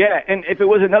 Yeah, and if it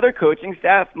was another coaching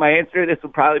staff, my answer to this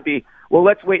would probably be, well,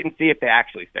 let's wait and see if they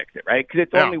actually fix it, right? Because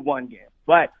it's only 1 game.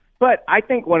 But I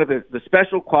think one of the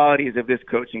special qualities of this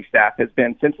coaching staff has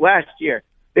been, since last year,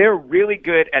 they're really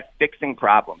good at fixing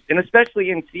problems, and especially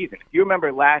in season. If you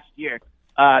remember last year,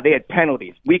 they had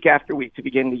penalties week after week to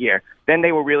begin the year. Then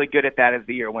they were really good at that as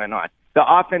the year went on. The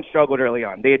offense struggled early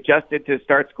on. They adjusted to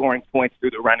start scoring points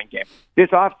through the running game.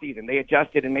 This offseason, they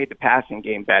adjusted and made the passing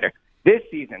game better. This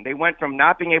season, they went from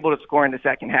not being able to score in the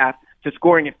second half to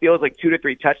scoring, it feels like 2 to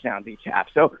 3 touchdowns each half.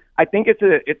 So I think it's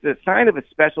a sign of a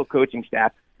special coaching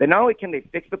staff that not only can they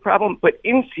fix the problem, but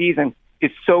in season is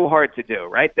so hard to do,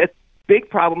 right? That big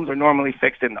problems are normally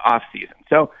fixed in the off season.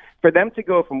 So for them to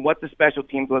go from what the special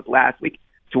teams was last week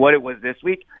to what it was this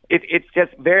week, it's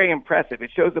just very impressive. It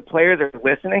shows the players are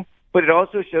listening, but it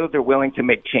also shows they're willing to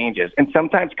make changes. And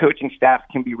sometimes coaching staff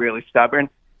can be really stubborn.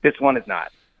 This one is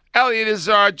not. Elliot, is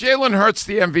Jalen Hurts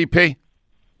the MVP?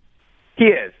 He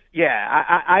is, yeah.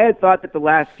 I had thought that the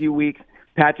last few weeks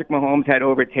Patrick Mahomes had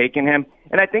overtaken him,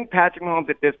 and I think Patrick Mahomes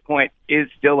at this point is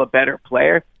still a better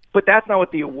player, but that's not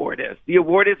what the award is. The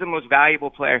award is the most valuable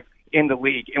player in the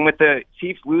league, and with the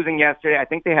Chiefs losing yesterday, I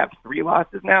think they have 3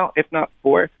 losses now, if not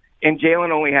 4, and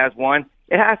Jalen only has 1.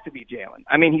 It has to be Jalen.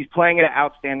 I mean, he's playing at an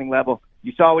outstanding level.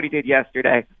 You saw what he did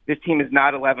yesterday. This team is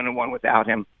not 11-1 without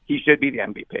him. He should be the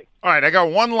MVP. All right, I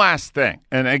got one last thing.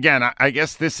 And again, I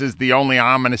guess this is the only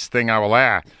ominous thing I will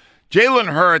add. Jalen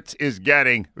Hurts is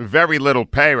getting very little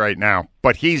pay right now,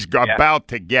 but he's about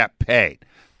to get paid.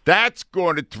 That's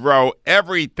going to throw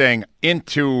everything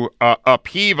into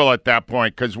upheaval at that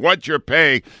point, because once you're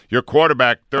paying your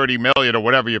quarterback $30 million or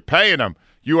whatever you're paying him,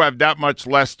 you have that much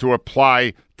less to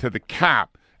apply to the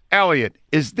cap. Elliot,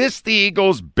 is this the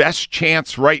Eagles' best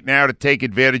chance right now to take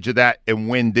advantage of that and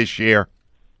win this year?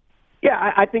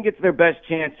 Yeah, I think it's their best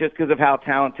chance just because of how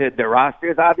talented their roster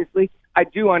is, obviously. I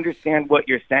do understand what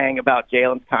you're saying about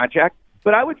Jalen's contract,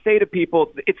 but I would say to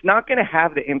people, it's not going to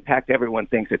have the impact everyone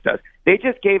thinks it does. They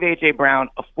just gave A.J. Brown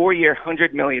a 4-year,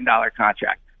 $100 million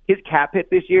contract. His cap hit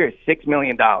this year is $6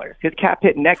 million. His cap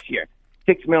hit next year,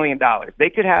 $6 million. They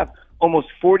could have almost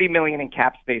 $40 million in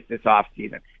cap space this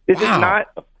offseason. This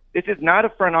is not a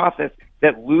front office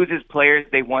that loses players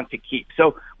they want to keep.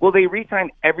 So will they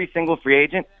re-sign every single free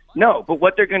agent? No, but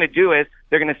what they're going to do is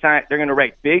they're going to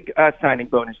write big signing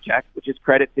bonus checks, which is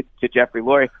credit to Jeffrey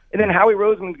Lurie, and then Howie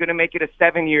Roseman's going to make it a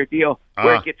 7-year deal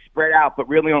where it gets spread out, but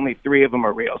really only 3 of them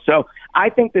are real. So I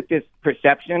think that this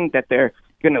perception that they're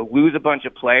going to lose a bunch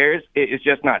of players is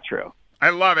just not true.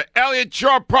 I love it. Elliot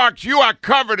Shorr-Parks, you are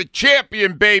covered a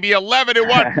champion, baby,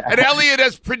 11-1. And Elliot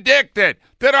has predicted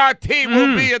that our team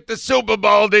will be at the Super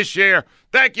Bowl this year.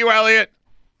 Thank you, Elliot.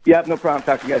 Yep, no problem.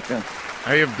 Talk to you guys soon.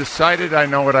 I have decided I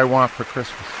know what I want for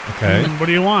Christmas. Okay. What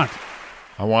do you want?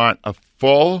 I want a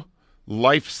full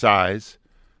life-size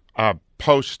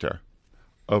poster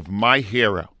of my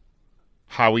hero,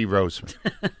 Howie Roseman.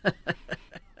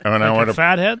 And like I want a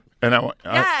fat head? And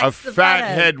a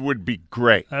fat head would be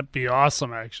great. That'd be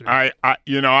awesome, actually.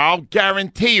 I'll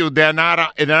guarantee you they're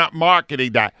not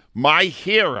marketing that. My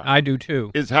hero, I do too,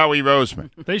 is Howie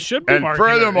Roseman. They should be. And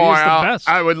furthermore,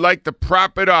 I would like to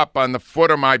prop it up on the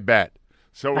foot of my bed.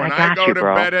 So when I go to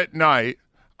bed at night,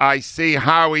 I see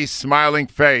Howie's smiling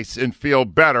face and feel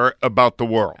better about the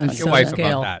world. And your wife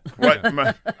about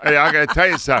that. Hey, I got to tell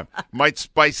you something. Might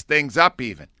spice things up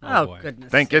even. Oh, goodness.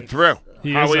 Think it through.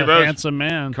 He Howie is a Rose. handsome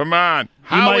man. Come on.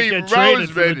 He Howie might get traded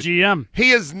for the Roseman. GM.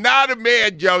 He is not a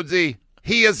man, Josie.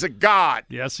 He is a god.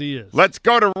 Yes, he is. Let's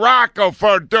go to Rocco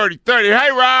for a Dirty 30.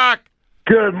 Hey, Rock.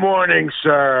 Good morning,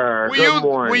 sir. Good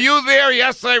morning. Were you there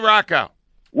yesterday, Rocco?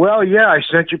 Well, yeah, I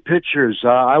sent you pictures.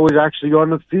 I was actually on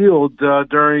the field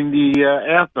during the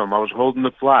anthem. I was holding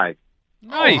the flag.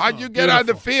 Nice. How'd you get on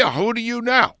the field? Who do you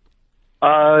know?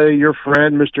 Your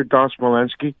friend, Mr. Don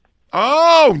Smolenski.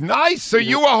 Oh, nice. So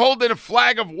you were holding a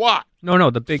flag of what? No,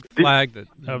 the big flag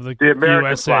of the American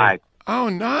USA. flag. Oh,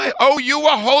 nice. Oh, you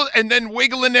were holding and then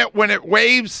wiggling it when it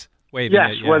waves? Waving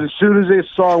yes, when as soon as they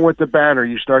saw with the banner,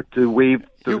 you start to wave.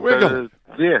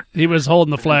 Yeah. He was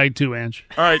holding the flag too, Ange.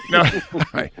 All right, no. All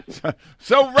right.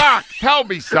 So, Rock, tell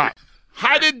me something.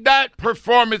 How did that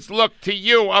performance look to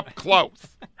you up close?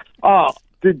 Oh,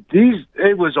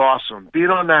 it was awesome. Being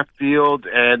on that field,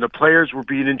 and the players were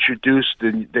being introduced,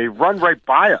 and they run right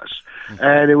by us.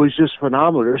 And it was just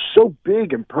phenomenal. They're so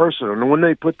big and personal. And when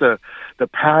they put the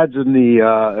pads and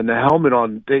the helmet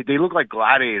on, they look like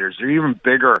gladiators. They're even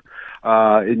bigger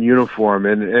in uniform,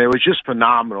 and it was just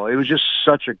phenomenal. It was just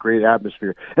such a great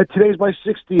atmosphere. And today's my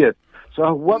 60th.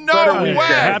 So what better weekend?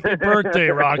 Happy birthday,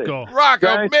 Rocco. Rocco,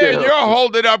 Thank man, you. you're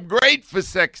holding up great for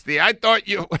 60. I thought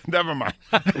you... Never mind.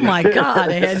 My God,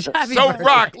 Ange. So,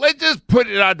 Rock, let's just put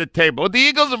it on the table. The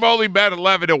Eagles have only been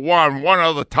 11-1 one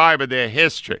other time in their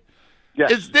history.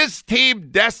 Yes. Is this team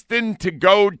destined to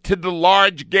go to the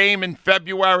large game in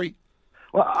February?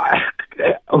 Well,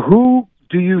 who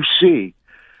do you see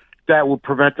that will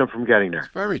prevent them from getting there?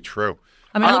 Very true.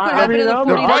 I mean, look what happened to the 49ers.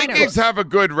 The Vikings have a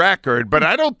good record, but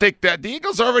I don't think that the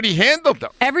Eagles already handled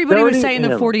them. Everybody was saying the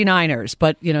 49ers,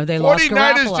 but, they lost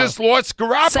Garoppolo. 49ers just lost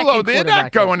Garoppolo. Second They're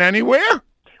not going anywhere.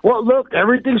 Well, look,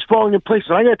 everything's falling in place.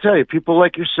 And I got to tell you, people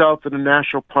like yourself and the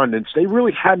national pundits, they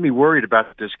really had me worried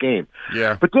about this game.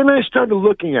 Yeah. But then I started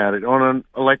looking at it on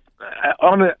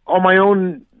my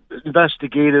own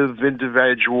investigative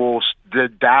individual the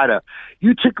data.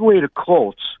 You took away the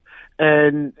Colts,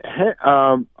 and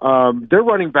their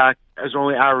running back has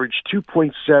only averaged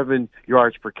 2.7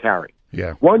 yards per carry.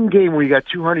 Yeah. One game where you got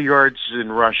 200 yards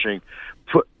in rushing,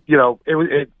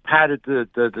 it padded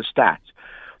the stats.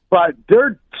 But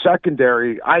their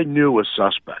secondary, I knew was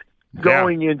suspect.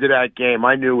 Going into that game,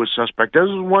 I knew was suspect. This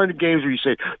was one of the games where you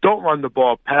say, don't run the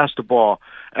ball, pass the ball.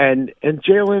 And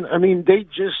Jalen, I mean, this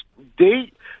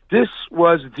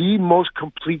was the most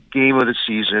complete game of the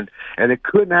season, and it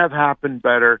couldn't have happened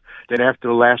better than after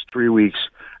the last 3 weeks.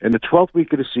 In the 12th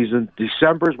week of the season,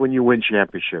 December is when you win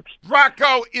championships.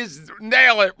 Rocco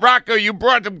nail it. Rocco, you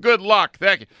brought them good luck.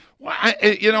 Thank you. Well,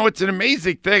 it's an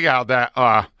amazing thing how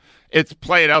that it's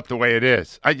played out the way it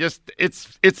is.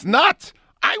 It's nuts.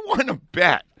 I won a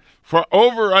bet for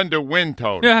over-under win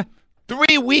total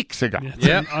 3 weeks ago. It's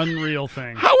an unreal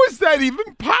thing. How is that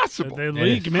even possible? The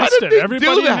league missed it.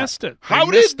 Everybody missed it. How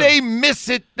did they miss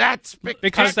it that spectacular?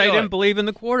 Because they didn't believe in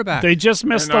the quarterback. They just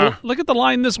missed look at the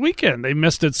line this weekend. They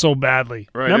missed it so badly.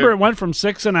 Right, Remember, it went from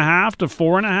 6.5 to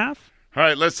 4.5? All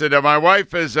right, listen, my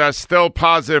wife is still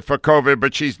positive for COVID,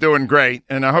 but she's doing great.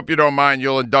 And I hope you don't mind.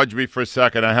 You'll indulge me for a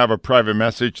second. I have a private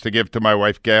message to give to my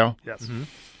wife, Gail. Yes. Mm-hmm.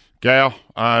 Gail,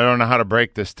 I don't know how to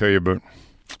break this to you, but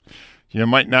you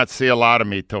might not see a lot of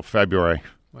me till February.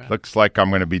 Wow. Looks like I'm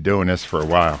going to be doing this for a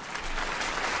while.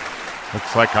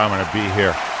 Looks like I'm going to be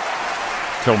here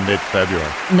till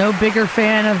mid-February. No bigger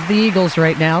fan of the Eagles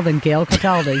right now than Gail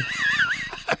Cataldi.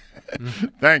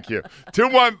 Thank you.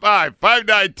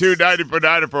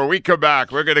 215-592-9494. When we come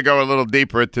back, we're going to go a little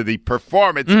deeper into the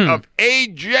performance of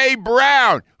A.J.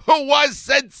 Brown, who was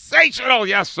sensational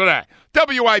yesterday.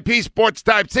 WIP Sports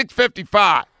Time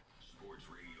 655.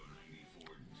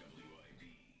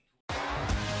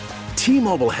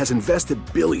 T-Mobile has invested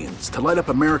billions to light up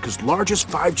America's largest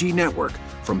 5G network,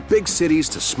 from big cities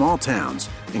to small towns,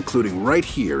 including right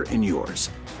here in yours.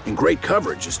 And great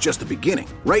coverage is just the beginning.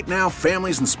 Right now,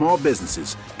 families and small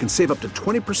businesses can save up to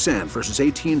 20% versus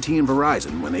AT&T and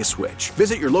Verizon when they switch.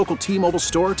 Visit your local T-Mobile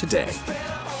store today.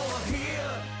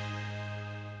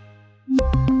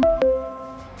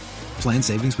 Plan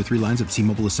savings with 3 lines of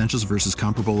T-Mobile Essentials versus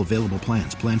comparable available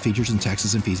plans. Plan features and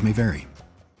taxes and fees may vary.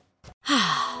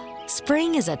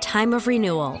 Spring is a time of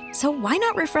renewal, so why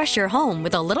not refresh your home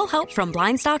with a little help from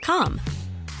Blinds.com?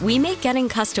 We make getting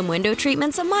custom window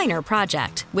treatments a minor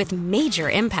project with major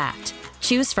impact.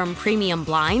 Choose from premium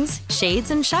blinds,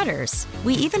 shades, and shutters.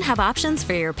 We even have options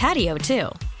for your patio, too.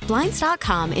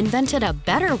 Blinds.com invented a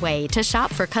better way to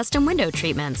shop for custom window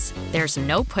treatments. There's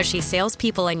no pushy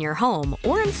salespeople in your home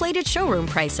or inflated showroom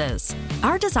prices.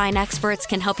 Our design experts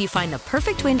can help you find the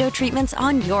perfect window treatments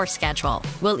on your schedule.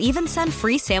 We'll even send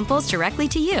free samples directly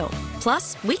to you.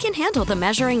 Plus, we can handle the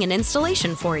measuring and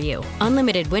installation for you.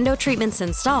 Unlimited window treatments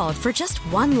installed for just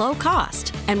one low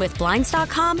cost. And with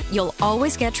Blinds.com, you'll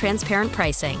always get transparent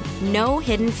pricing. No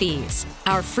hidden fees.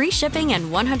 Our free shipping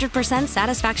and 100%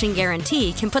 satisfaction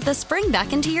guarantee can put the spring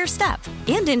back into your step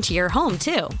and into your home,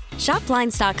 too. Shop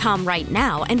Blinds.com right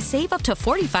now and save up to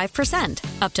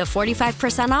 45%. Up to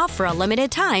 45% off for a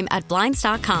limited time at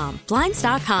Blinds.com.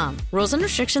 Blinds.com. Rules and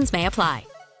restrictions may apply.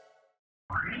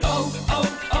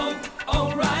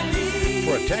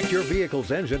 Protect your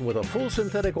vehicle's engine with a full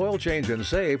synthetic oil change and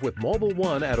save with Mobil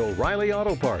 1 at O'Reilly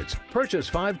Auto Parts. Purchase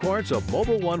 5 quarts of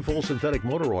Mobil 1 full synthetic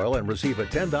motor oil and receive a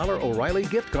 $10 O'Reilly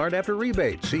gift card after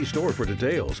rebate. See store for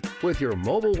details. With your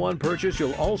Mobil 1 purchase,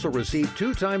 you'll also receive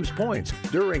 2 times points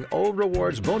during O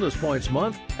Rewards Bonus Points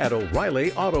Month at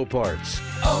O'Reilly Auto Parts.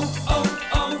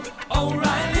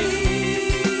 O'Reilly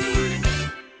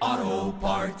Auto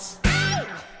Parts.